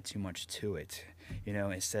trying to add too much to it, you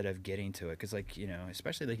know, instead of getting to it. Because, like, you know,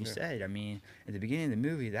 especially like you said, I mean, at the beginning of the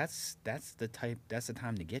movie, that's the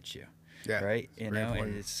time to get you. Yeah, right. You know,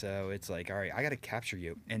 and it's like, all right, I got to capture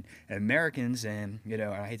you. And Americans, and you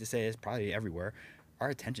know, and I hate to say this, probably everywhere, our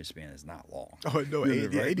attention span is not long. Oh no,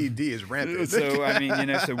 ADD is rampant. So I mean, you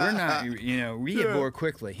know, so we're not, you know, we get bored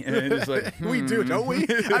quickly. And it's like we do, don't we?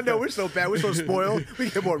 I know we're so bad, we're so spoiled. We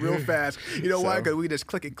get bored real fast. You know why? Because we just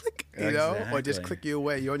click, you know, or just click you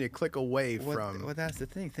away. You're only a click away from. Well, that's the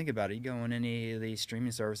thing. Think about it. You go on any of these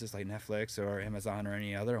streaming services like Netflix or Amazon or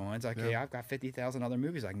any other ones. Okay, I've got 50,000 other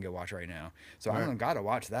movies I can go watch right now. So I don't got to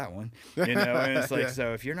watch that one. You know, and it's like,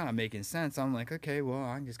 so if you're not making sense, I'm like, okay, well,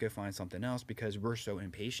 I can just go find something else because we're so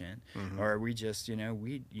impatient, or we just, you know,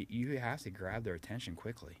 you have to grab their attention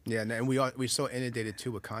quickly. Yeah, and we're so inundated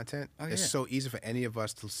too with content. It's so easy for any of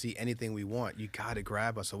us to see anything we want. You got to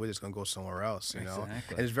grab us, or we're just gonna go somewhere else. You know,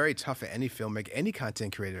 and it's very tough for any filmmaker, any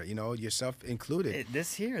content creator, you know, yourself included. The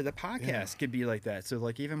podcast could be like that. So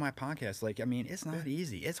like even my podcast, like, I mean, it's not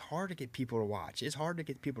easy. It's hard to get people to watch. It's hard to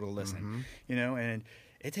get people to listen, you know, and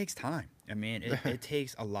it takes time. I mean, it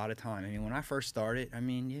takes a lot of time. I mean, when I first started, I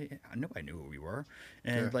mean, nobody knew who we were.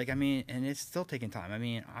 And like, I mean, and it's still taking time.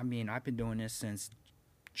 I mean, I've been doing this since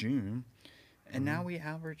June, and now we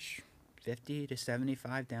average 50 to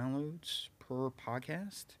 75 downloads per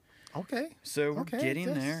podcast. Okay. So we're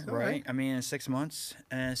getting there, right? I mean, in 6 months,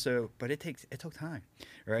 and so, but it took time,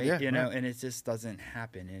 right? Yeah, you know, and it just doesn't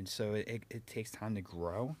happen, and so it takes time to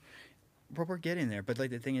grow. But we're getting there. But like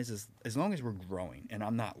the thing is as long as we're growing and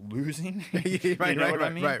I'm not losing, you know what I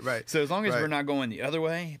mean? Right. So as long as we're not going the other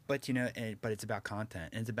way, but you know, but it's about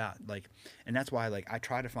content, and it's about like, and that's why like I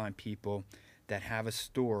try to find people that have a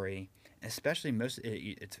story, especially most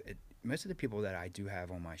of the people that I do have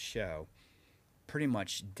on my show pretty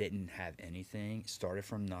much didn't have anything, started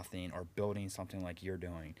from nothing, or building something like you're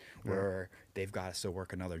doing, where they've got to still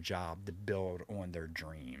work another job to build on their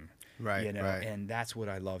dream. Right, you know, right. And that's what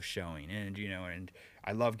I love showing. And, you know, and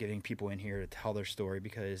I love getting people in here to tell their story,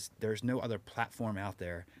 because there's no other platform out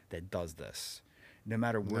there that does this. No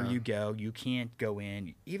matter where you go, you can't go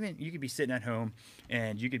in. Even you could be sitting at home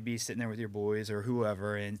and you could be sitting there with your boys or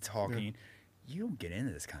whoever and talking. Yeah. You don't get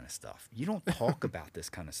into this kind of stuff. You don't talk about this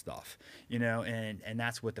kind of stuff, you know, and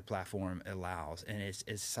that's what the platform allows. And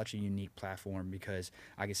it's such a unique platform, because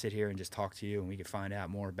I can sit here and just talk to you, and we can find out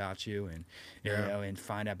more about you, and you know, and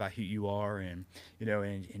find out about who you are, and you know,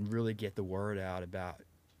 and really get the word out about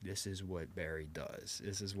this is what Barry does.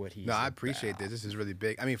 This is what he's I appreciate this. This is really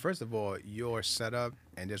big. I mean, first of all, your setup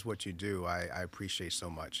and just what you do, I appreciate so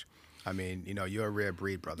much. I mean, you know, you're a rare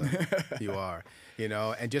breed, brother. You are, you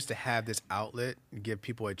know, and just to have this outlet, give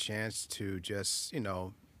people a chance to just, you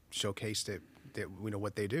know, showcase that you know,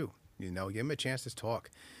 what they do, you know, give them a chance to talk.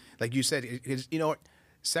 Like you said, you know,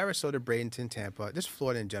 Sarasota, Bradenton, Tampa, just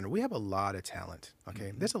Florida in general, we have a lot of talent,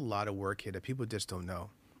 okay? There's a lot of work here that people just don't know.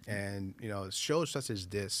 And, you know, shows such as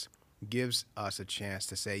this gives us a chance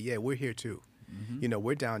to say, yeah, we're here too. You know,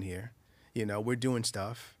 we're down here, you know, we're doing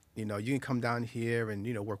stuff. You know, you can come down here and,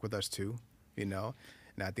 you know, work with us too, you know,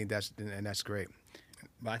 and I think that's great.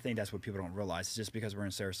 But I think that's what people don't realize. It's just because we're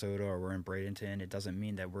in Sarasota or we're in Bradenton, it doesn't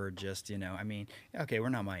mean that we're just, you know, I mean, okay, we're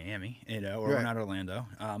not Miami, you know, or we're not Orlando,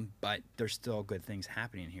 but there's still good things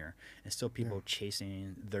happening here. And still people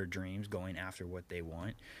chasing their dreams, going after what they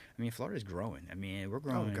want. I mean, Florida's growing. I mean, we're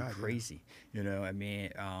growing crazy, you know. I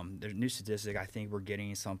mean, there's a new statistic. I think we're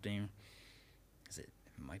getting something, it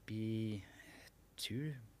might be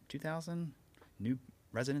 2,000 new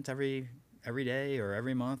residents every day or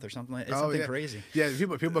every month or something like that. It's something crazy. Yeah,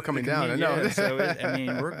 people are coming down. I know. So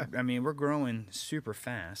we're growing super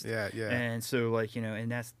fast. Yeah. And so like, you know,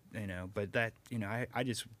 and that's, you know, but that, you know, I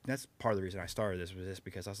just, that's part of the reason I started this, was just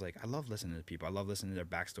because I was like, I love listening to people. I love listening to their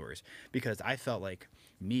backstories, because I felt like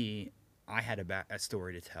I had a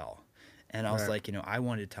story to tell. And I was like, you know, I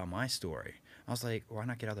wanted to tell my story. I was like, why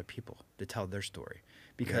not get other people to tell their story?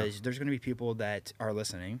 Because there's going to be people that are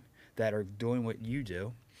listening, that are doing what you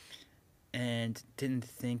do, and didn't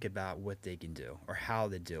think about what they can do or how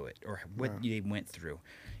they do it or what they went through,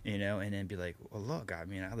 you know, and then be like, well, look, I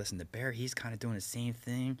mean, I listened to Barry, he's kind of doing the same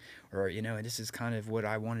thing, or, you know, and this is kind of what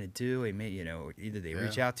I wanted to do. And maybe, you know, either they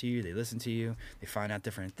reach out to you, they listen to you, they find out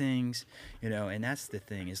different things, you know, and that's the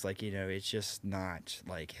thing, is like, you know, it's just not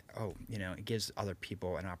like, oh, you know, it gives other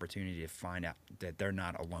people an opportunity to find out that they're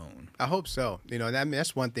not alone. I hope so. You know,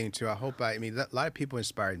 that's one thing too. I mean, a lot of people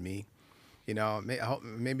inspired me. You know,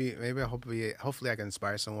 hopefully I can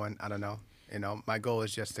inspire someone. I don't know. You know, my goal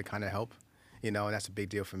is just to kind of help, you know, and that's a big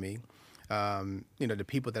deal for me. You know, the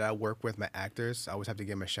people that I work with, my actors, I always have to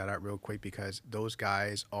give them a shout out real quick, because those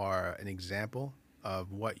guys are an example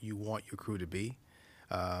of what you want your crew to be.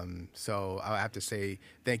 So I have to say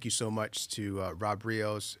thank you so much to Rob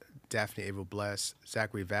Rios, Daphne Ava Bless,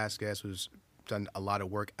 Zachary Vasquez, who's done a lot of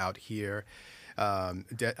work out here,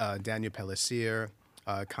 Daniel Pellissier,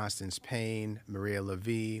 Constance Payne, Maria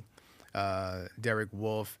Levy, Derek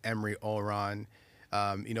Wolf, Emery Oron.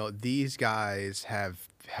 You know, these guys have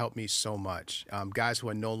helped me so much. Guys who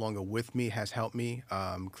are no longer with me has helped me.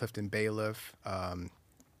 Clifton Bailiff,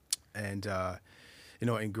 and you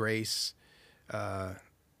know, and Grace. Oh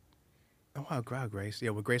wow, Grace. Yeah,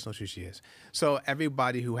 well, Grace knows who she is. So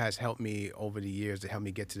everybody who has helped me over the years to help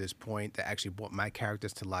me get to this point, that actually brought my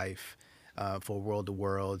characters to life. For World of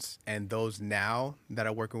Worlds, and those now that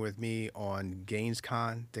are working with me on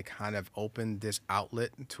GainsCon to kind of open this outlet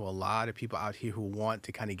to a lot of people out here who want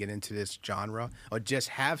to kind of get into this genre, or just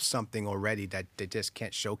have something already that they just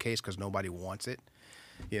can't showcase because nobody wants it.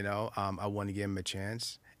 I want to give them a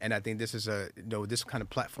chance. And I think this is this kind of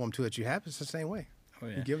platform too that you have is the same way. Oh,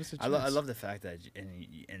 yeah. You give us a chance. I love the fact that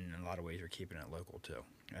in a lot of ways you're keeping it local too.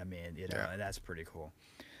 I mean, that's pretty cool.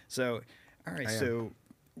 So, all right. So,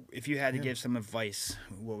 if you had to give some advice,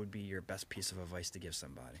 what would be your best piece of advice to give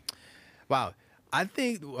somebody? Wow. I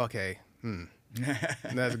think, okay.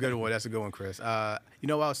 That's a good one. That's a good one, Chris. What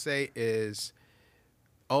I'll say is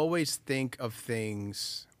always think of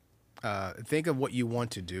things, think of what you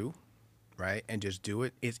want to do, right? And just do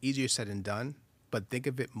it. It's easier said than done, but think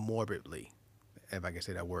of it morbidly, if I can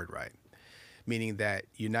say that word right. Meaning that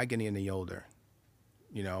you're not getting any older,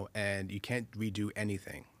 and you can't redo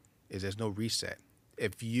anything. There's no reset.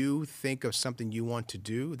 If you think of something you want to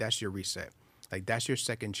do, that's your reset. Like, that's your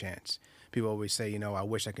second chance. People always say, I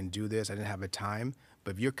wish I can do this. I didn't have a time.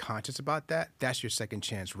 But if you're conscious about that, that's your second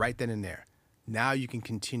chance right then and there. Now you can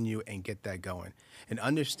continue and get that going. And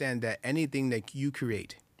understand that anything that you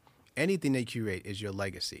create is your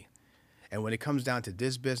legacy. And when it comes down to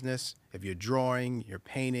this business, if you're drawing, you're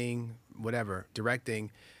painting, whatever,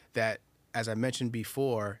 directing, that, as I mentioned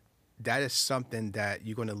before, that is something that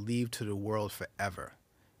you're going to leave to the world forever.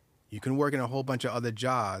 You can work in a whole bunch of other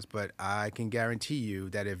jobs, but I can guarantee you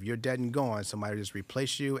that if you're dead and gone, somebody will just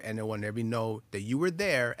replace you, and no one ever know that you were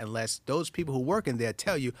there unless those people who work in there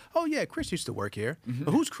tell you, oh, yeah, Chris used to work here.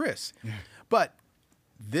 But who's Chris? Yeah. But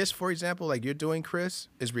this, for example, like you're doing, Chris,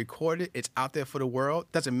 is recorded. It's out there for the world.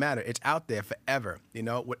 Doesn't matter. It's out there forever.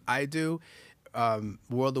 What I do,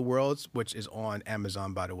 World of Worlds, which is on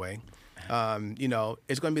Amazon, by the way,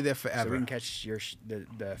 it's going to be there forever. So we can catch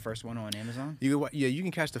the first one on Amazon? You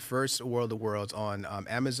can catch the first World of Worlds on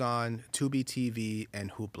Amazon, Tubi TV,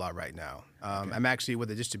 and Hoopla right now. Okay. I'm actually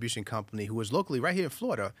with a distribution company who is locally right here in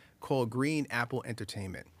Florida called Green Apple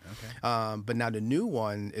Entertainment. Okay. But now the new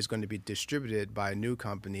one is going to be distributed by a new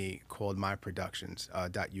company called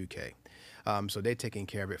myproductions.uk. So they're taking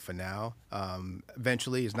care of it for now.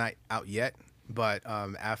 Eventually, it's not out yet, but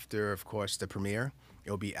after, of course, the premiere,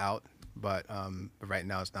 it'll be out. But right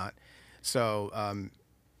now it's not. So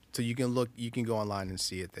you can go online and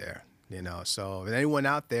see it there. So if anyone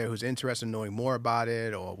out there who's interested in knowing more about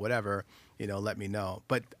it or whatever, let me know.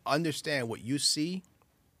 But understand what you see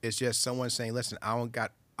is just someone saying, listen, I don't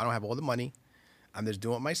have all the money. I'm just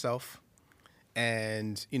doing it myself.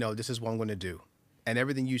 And, this is what I'm going to do. And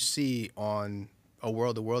everything you see on A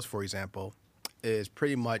World of Worlds, for example, is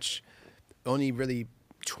pretty much only really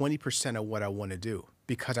 20% of what I want to do,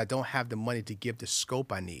 because I don't have the money to give the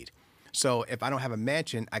scope I need. So if I don't have a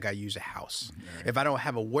mansion, I got to use a house. Right. If I don't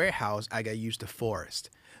have a warehouse, I got to use the forest.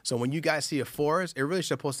 So when you guys see a forest, it really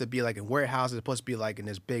supposed to be like a warehouse. It's supposed to be like in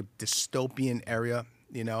this big dystopian area,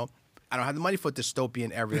 I don't have the money for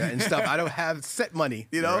dystopian area and stuff. I don't have set money,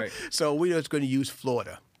 Right. So we're just going to use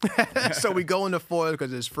Florida. So we go in the forest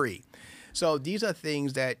because it's free. So these are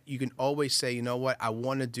things that you can always say, you know what, I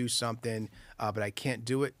want to do something, but I can't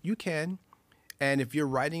do it. You can. And if you're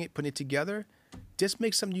writing it, putting it together, just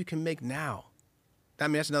make something you can make now. I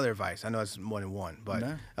mean, that's another advice. I know it's more than one, but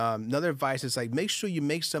another advice is like, make sure you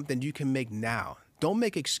make something you can make now. Don't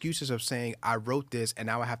make excuses of saying, I wrote this and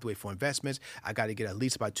now I have to wait for investments. I got to get at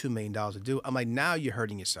least about $2 million to do. I'm like, now you're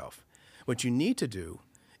hurting yourself. What you need to do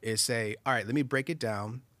is say, all right, let me break it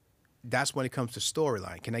down. That's when it comes to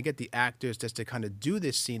storyline. Can I get the actors just to kind of do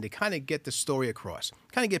this scene, to kind of get the story across,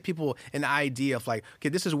 kind of get people an idea of like, okay,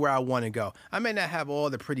 this is where I want to go. I may not have all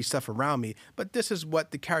the pretty stuff around me, but this is what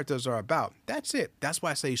the characters are about. That's it. That's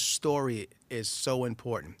why I say story is so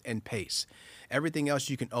important, and pace. Everything else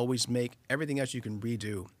you can always make, everything else you can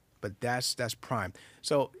redo, but that's prime.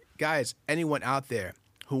 So guys, anyone out there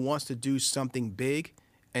who wants to do something big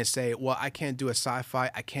and say, well, I can't do a sci-fi,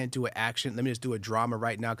 I can't do an action, let me just do a drama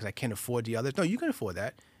right now because I can't afford the others. No, you can afford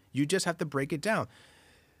that. You just have to break it down.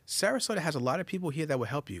 Sarasota has a lot of people here that will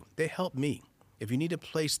help you. They help me. If you need a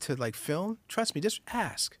place to like film, trust me, just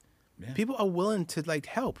ask. Yeah. People are willing to like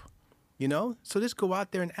help, So just go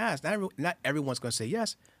out there and ask. Not everyone's going to say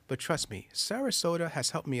yes, but trust me, Sarasota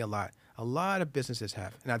has helped me a lot. A lot of businesses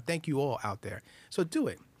have. And I thank you all out there. So do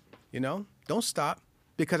it, Don't stop,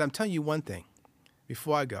 because I'm telling you one thing.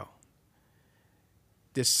 Before I go,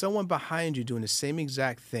 there's someone behind you doing the same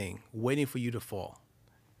exact thing, waiting for you to fall.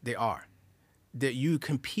 They are. That you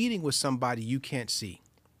competing with somebody you can't see.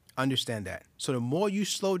 Understand that. So the more you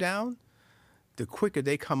slow down, the quicker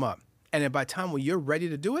they come up. And then by the time when you're ready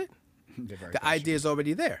to do it, the idea is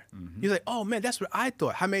already there. Mm-hmm. You're like, oh man, that's what I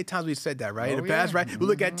thought. How many times we said that, right? In the past, right? Mm-hmm. We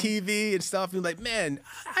look at TV and stuff, and we're like, man,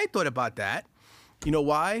 I thought about that. You know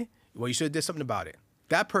why? Well, you should have did something about it.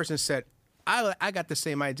 That person said, I got the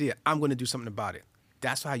same idea. I'm going to do something about it.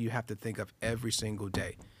 That's how you have to think of every single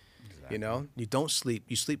day. You know, you don't sleep.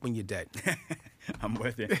 You sleep when you're dead. I'm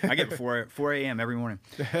with you. I get 4 a.m. every morning.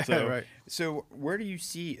 So, Right. So where do you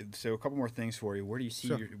see? So a couple more things for you. Where do you see?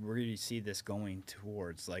 Sure. Where do you see this going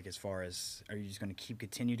towards? Like as far as, are you just going to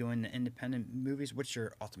continue doing the independent movies? What's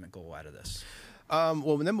your ultimate goal out of this?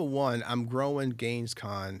 Well, number one, I'm growing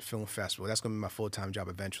GainsCon Film Festival. That's going to be my full-time job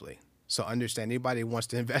eventually. So understand, anybody who wants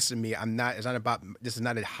to invest in me, this is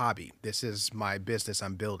not a hobby. This is my business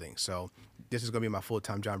I'm building. So this is going to be my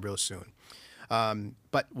full-time job real soon.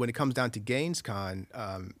 But when it comes down to GainsCon,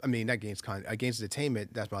 not GainsCon, Gains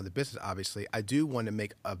Entertainment, that's my other business, obviously. I do want to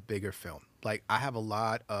make a bigger film. Like, I have a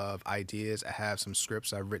lot of ideas. I have some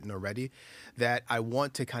scripts I've written already that I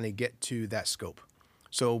want to kind of get to that scope.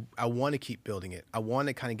 So I want to keep building it. I want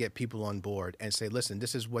to kind of get people on board and say, listen,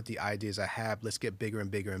 this is what the ideas I have. Let's get bigger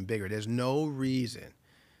and bigger and bigger. There's no reason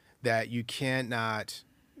that you cannot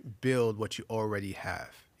build what you already have.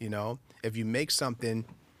 You know, if you make something,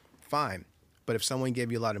 fine. But if someone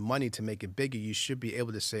gave you a lot of money to make it bigger, you should be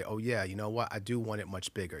able to say, oh, yeah, you know what? I do want it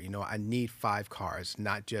much bigger. You know, I need 5 cars,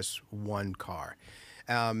 not just 1 car.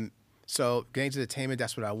 So Gains Entertainment,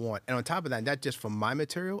 that's what I want. And on top of that, not just for my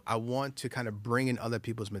material, I want to kind of bring in other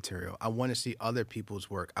people's material. I want to see other people's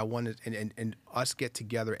work. I want to, and us get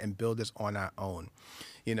together and build this on our own,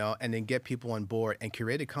 you know, and then get people on board and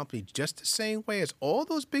create a company just the same way as all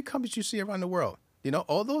those big companies you see around the world. You know,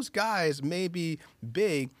 all those guys may be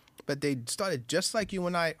big, but they started just like you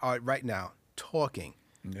and I are right now, talking.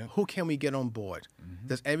 Yeah. Who can we get on board? Mm-hmm.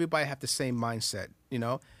 Does everybody have the same mindset, you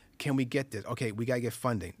know? Can we get this? Okay, we got to get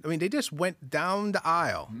funding. I mean, they just went down the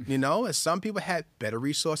aisle, you know, and some people had better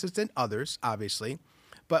resources than others, obviously.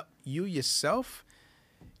 But you yourself,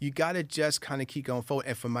 you got to just kind of keep going forward.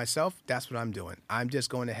 And for myself, that's what I'm doing. I'm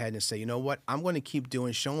just going ahead and say, you know what? I'm going to keep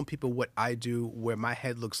doing, showing people what I do, where my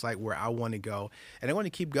head looks like, where I want to go. And I'm going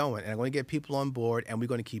to keep going. And I'm going to get people on board, and we're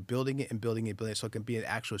going to keep building it and building it and building it so it can be an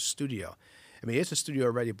actual studio. I mean, it's a studio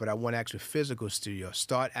already, but I want an actual physical studio.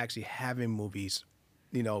 Start actually having movies,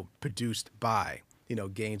 you know, produced by, you know,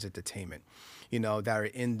 Gains Entertainment, you know, that are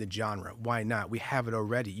in the genre. Why not? We have it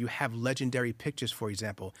already. You have Legendary Pictures, for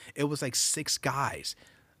example. It was like 6 guys.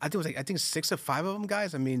 I think 6 or 5 of them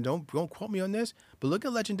guys. I mean, don't quote me on this, but look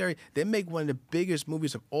at Legendary. They make one of the biggest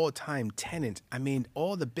movies of all time, Tenet. I mean,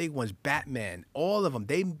 all the big ones, Batman, all of them.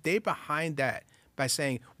 They behind that by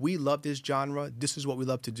saying, we love this genre. This is what we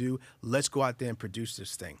love to do. Let's go out there and produce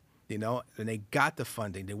this thing. You know, and they got the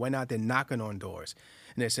funding. They went out there knocking on doors,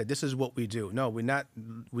 and they said, "This is what we do." No, we're not.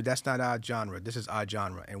 That's not our genre. This is our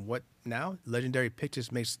genre. And what now? Legendary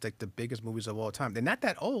Pictures makes like the biggest movies of all time. They're not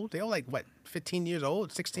that old. They're like what, 15 years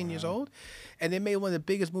old, 16 years old, and they made one of the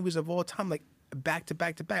biggest movies of all time, like back to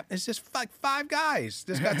back to back. It's just like 5 guys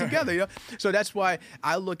just got together, you know. So that's why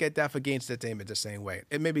I look at that for Gains Entertainment the same way.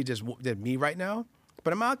 It may be just me right now.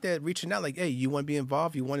 But I'm out there reaching out like, hey, you want to be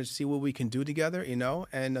involved? You want to see what we can do together, you know?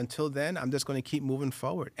 And until then, I'm just going to keep moving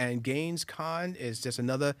forward. And GainsCon is just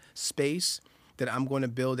another space that I'm going to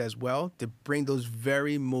build as well to bring those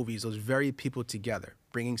very movies, those very people together,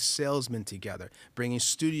 bringing salesmen together, bringing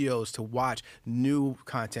studios to watch new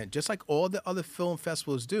content, just like all the other film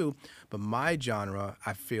festivals do. But my genre,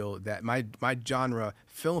 I feel that my genre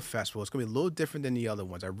film festival is going to be a little different than the other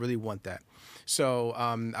ones. I really want that. So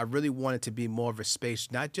I really want it to be more of a space,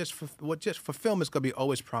 not just for film, it's going to be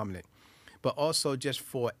always prominent, but also just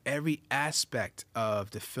for every aspect of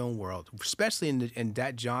the film world, especially in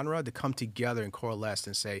that genre, to come together and coalesce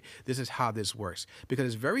and say, this is how this works. Because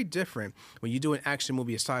it's very different when you do an action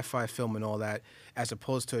movie, a sci-fi film and all that, as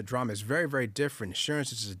opposed to a drama. It's very, very different.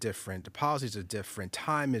 Insurances are different. The policies are different.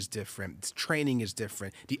 Time is different. Training is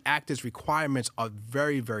different. The actors' requirements are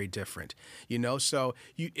very, very different. You know, so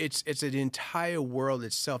it's an entire world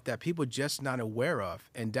itself that people just not aware of.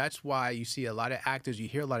 And that's why you see a lot of actors, you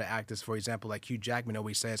hear a lot of actors, for example, like Hugh Jackman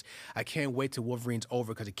always says, I can't wait till Wolverine's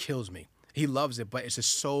over because it kills me. He loves it, but it's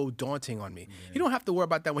just so daunting on me. Yeah. You don't have to worry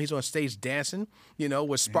about that when he's on stage dancing, you know,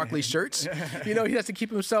 with sparkly shirts. You know, he has to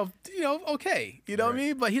keep himself, you know, okay. You know what I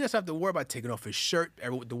mean? But he doesn't have to worry about taking off his shirt,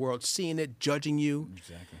 the world seeing it, judging you.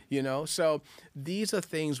 Exactly. You know, so these are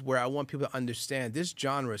things where I want people to understand this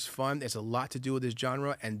genre is fun. There's a lot to do with this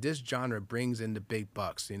genre, and this genre brings in the big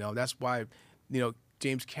bucks. You know, that's why, you know,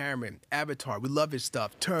 James Cameron, Avatar, we love his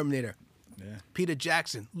stuff, Terminator. Yeah. Peter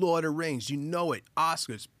Jackson, Lord of the Rings, you know it,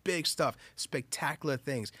 Oscars, big stuff, spectacular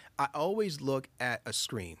things. I always look at a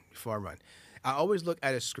screen before I run. I always look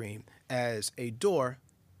at a screen as a door,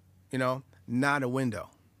 you know, not a window.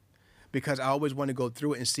 Because I always want to go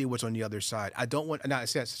through it and see what's on the other side. I don't want, no, I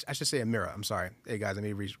should say a mirror. I'm sorry. Hey guys, let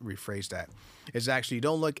me rephrase that. It's actually, you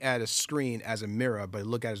don't look at a screen as a mirror, but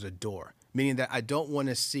look at it as a door. meaning that I don't want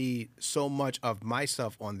to see so much of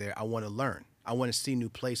myself on there. I want to learn. I want to see new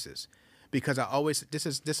places, because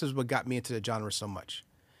this is what got me into the genre so much.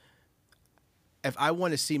 If I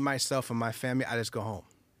want to see myself and my family, I just go home.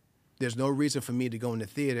 There's no reason for me to go in the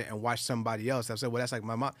theater and watch somebody else. I said, well, that's like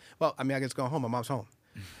my mom. Well, I mean, I just go home. My mom's home.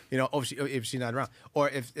 You know, if she's not around. Or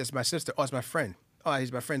if it's my sister, or it's my friend. Oh,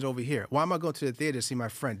 he's my friend's over here. Why am I going to the theater to see my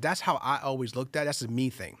friend? That's how I always looked at it. That's a me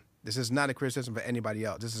thing. This is not a criticism for anybody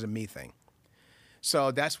else. This is a me thing.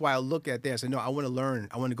 So that's why I look at this and say, no, I want to learn.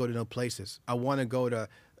 I want to go to new places. I want to go to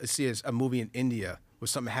see a movie in India where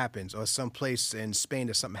something happens, or someplace in Spain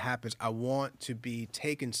that something happens. I want to be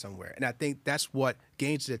taken somewhere. And I think that's what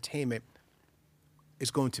Gaines Entertainment is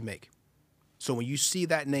going to make. So when you see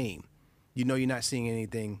that name, you know you're not seeing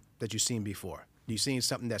anything that you've seen before. You're seeing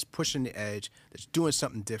something that's pushing the edge, that's doing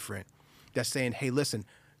something different, that's saying, hey, listen,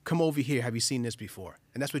 come over here. Have you seen this before?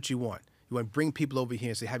 And that's what you want. You want to bring people over here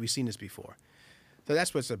and say, have you seen this before? So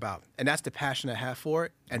that's what it's about. And that's the passion I have for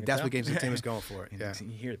it. And that's what Gaines Entertainment is going for it. Yeah.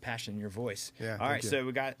 You hear the passion in your voice. Yeah. All right. So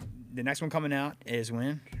we got the next one coming out is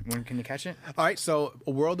when? When can you catch it? All right. So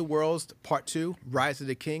A World of Worlds Part 2, Rise of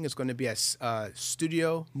the King, is going to be at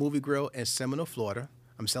Studio Movie Grill in Seminole, Florida.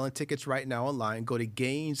 I'm selling tickets right now online. Go to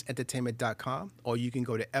GainesEntertainment.com, or you can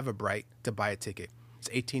go to Everbright to buy a ticket. It's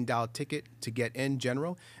an $18 ticket to get in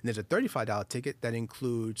general, and there's a $35 ticket that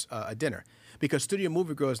includes a dinner. Because Studio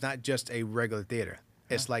Movie Grill is not just a regular theater.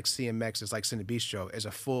 It's like CMX, it's like Cine Bistro. It's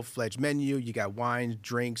a full-fledged menu. You got wine,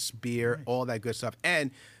 drinks, beer, all that good stuff.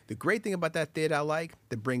 And the great thing about that theater I like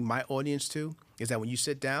to bring my audience to is that when you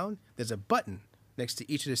sit down, there's a button next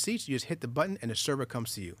to each of the seats. You just hit the button and the server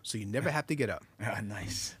comes to you. So you never have to get up.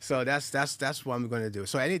 Nice. So that's what I'm going to do.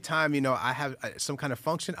 So anytime, you know, I have some kind of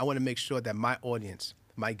function, I want to make sure that my audience,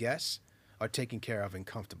 my guests, are taken care of and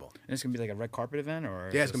comfortable. And it's going to be like a red carpet event? Or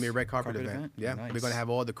yeah, it's going to be a red carpet event. Yeah, nice. We're going to have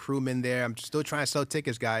all the crewmen there. I'm still trying to sell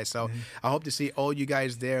tickets, guys. So I hope to see all you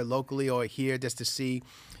guys there locally or here just to see,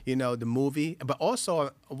 you know, the movie. But also,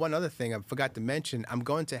 one other thing I forgot to mention, I'm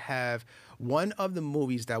going to have one of the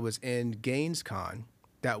movies that was in GainesCon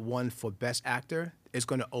that won for Best Actor is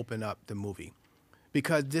going to open up the movie.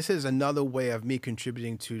 Because this is another way of me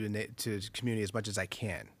contributing to the community as much as I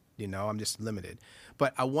can. You know, I'm just limited,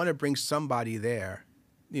 but I want to bring somebody there,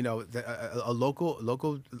 you know, a local,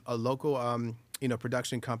 you know,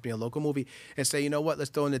 production company, a local movie, and say, you know what,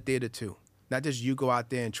 let's throw in the theater too. Not just you go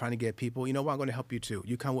out there and trying to get people. You know what, I'm going to help you too.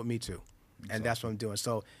 You come with me too, and that's what I'm doing.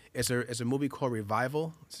 So it's a movie called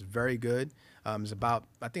Revival. It's very good. I think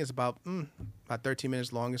it's about 13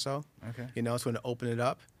 minutes long or so. Okay. You know, it's going to open it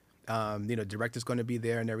up. You know, director's going to be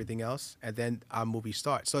there and everything else, and then our movie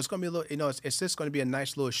starts. So it's going to be a little, you know, it's just going to be a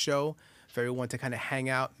nice little show for everyone to kind of hang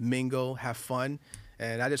out, mingle, have fun,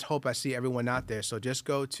 and I just hope I see everyone out there. So just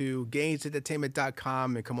go to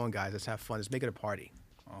GainesEntertainment.com and come on, guys, let's have fun. Let's make it a party.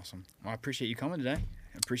 Awesome. Well, I appreciate you coming today.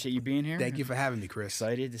 I appreciate you being here. Thank you for having me, Chris.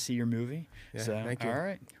 Excited to see your movie. Yeah, So, thank you. All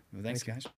right. Well, thanks, guys.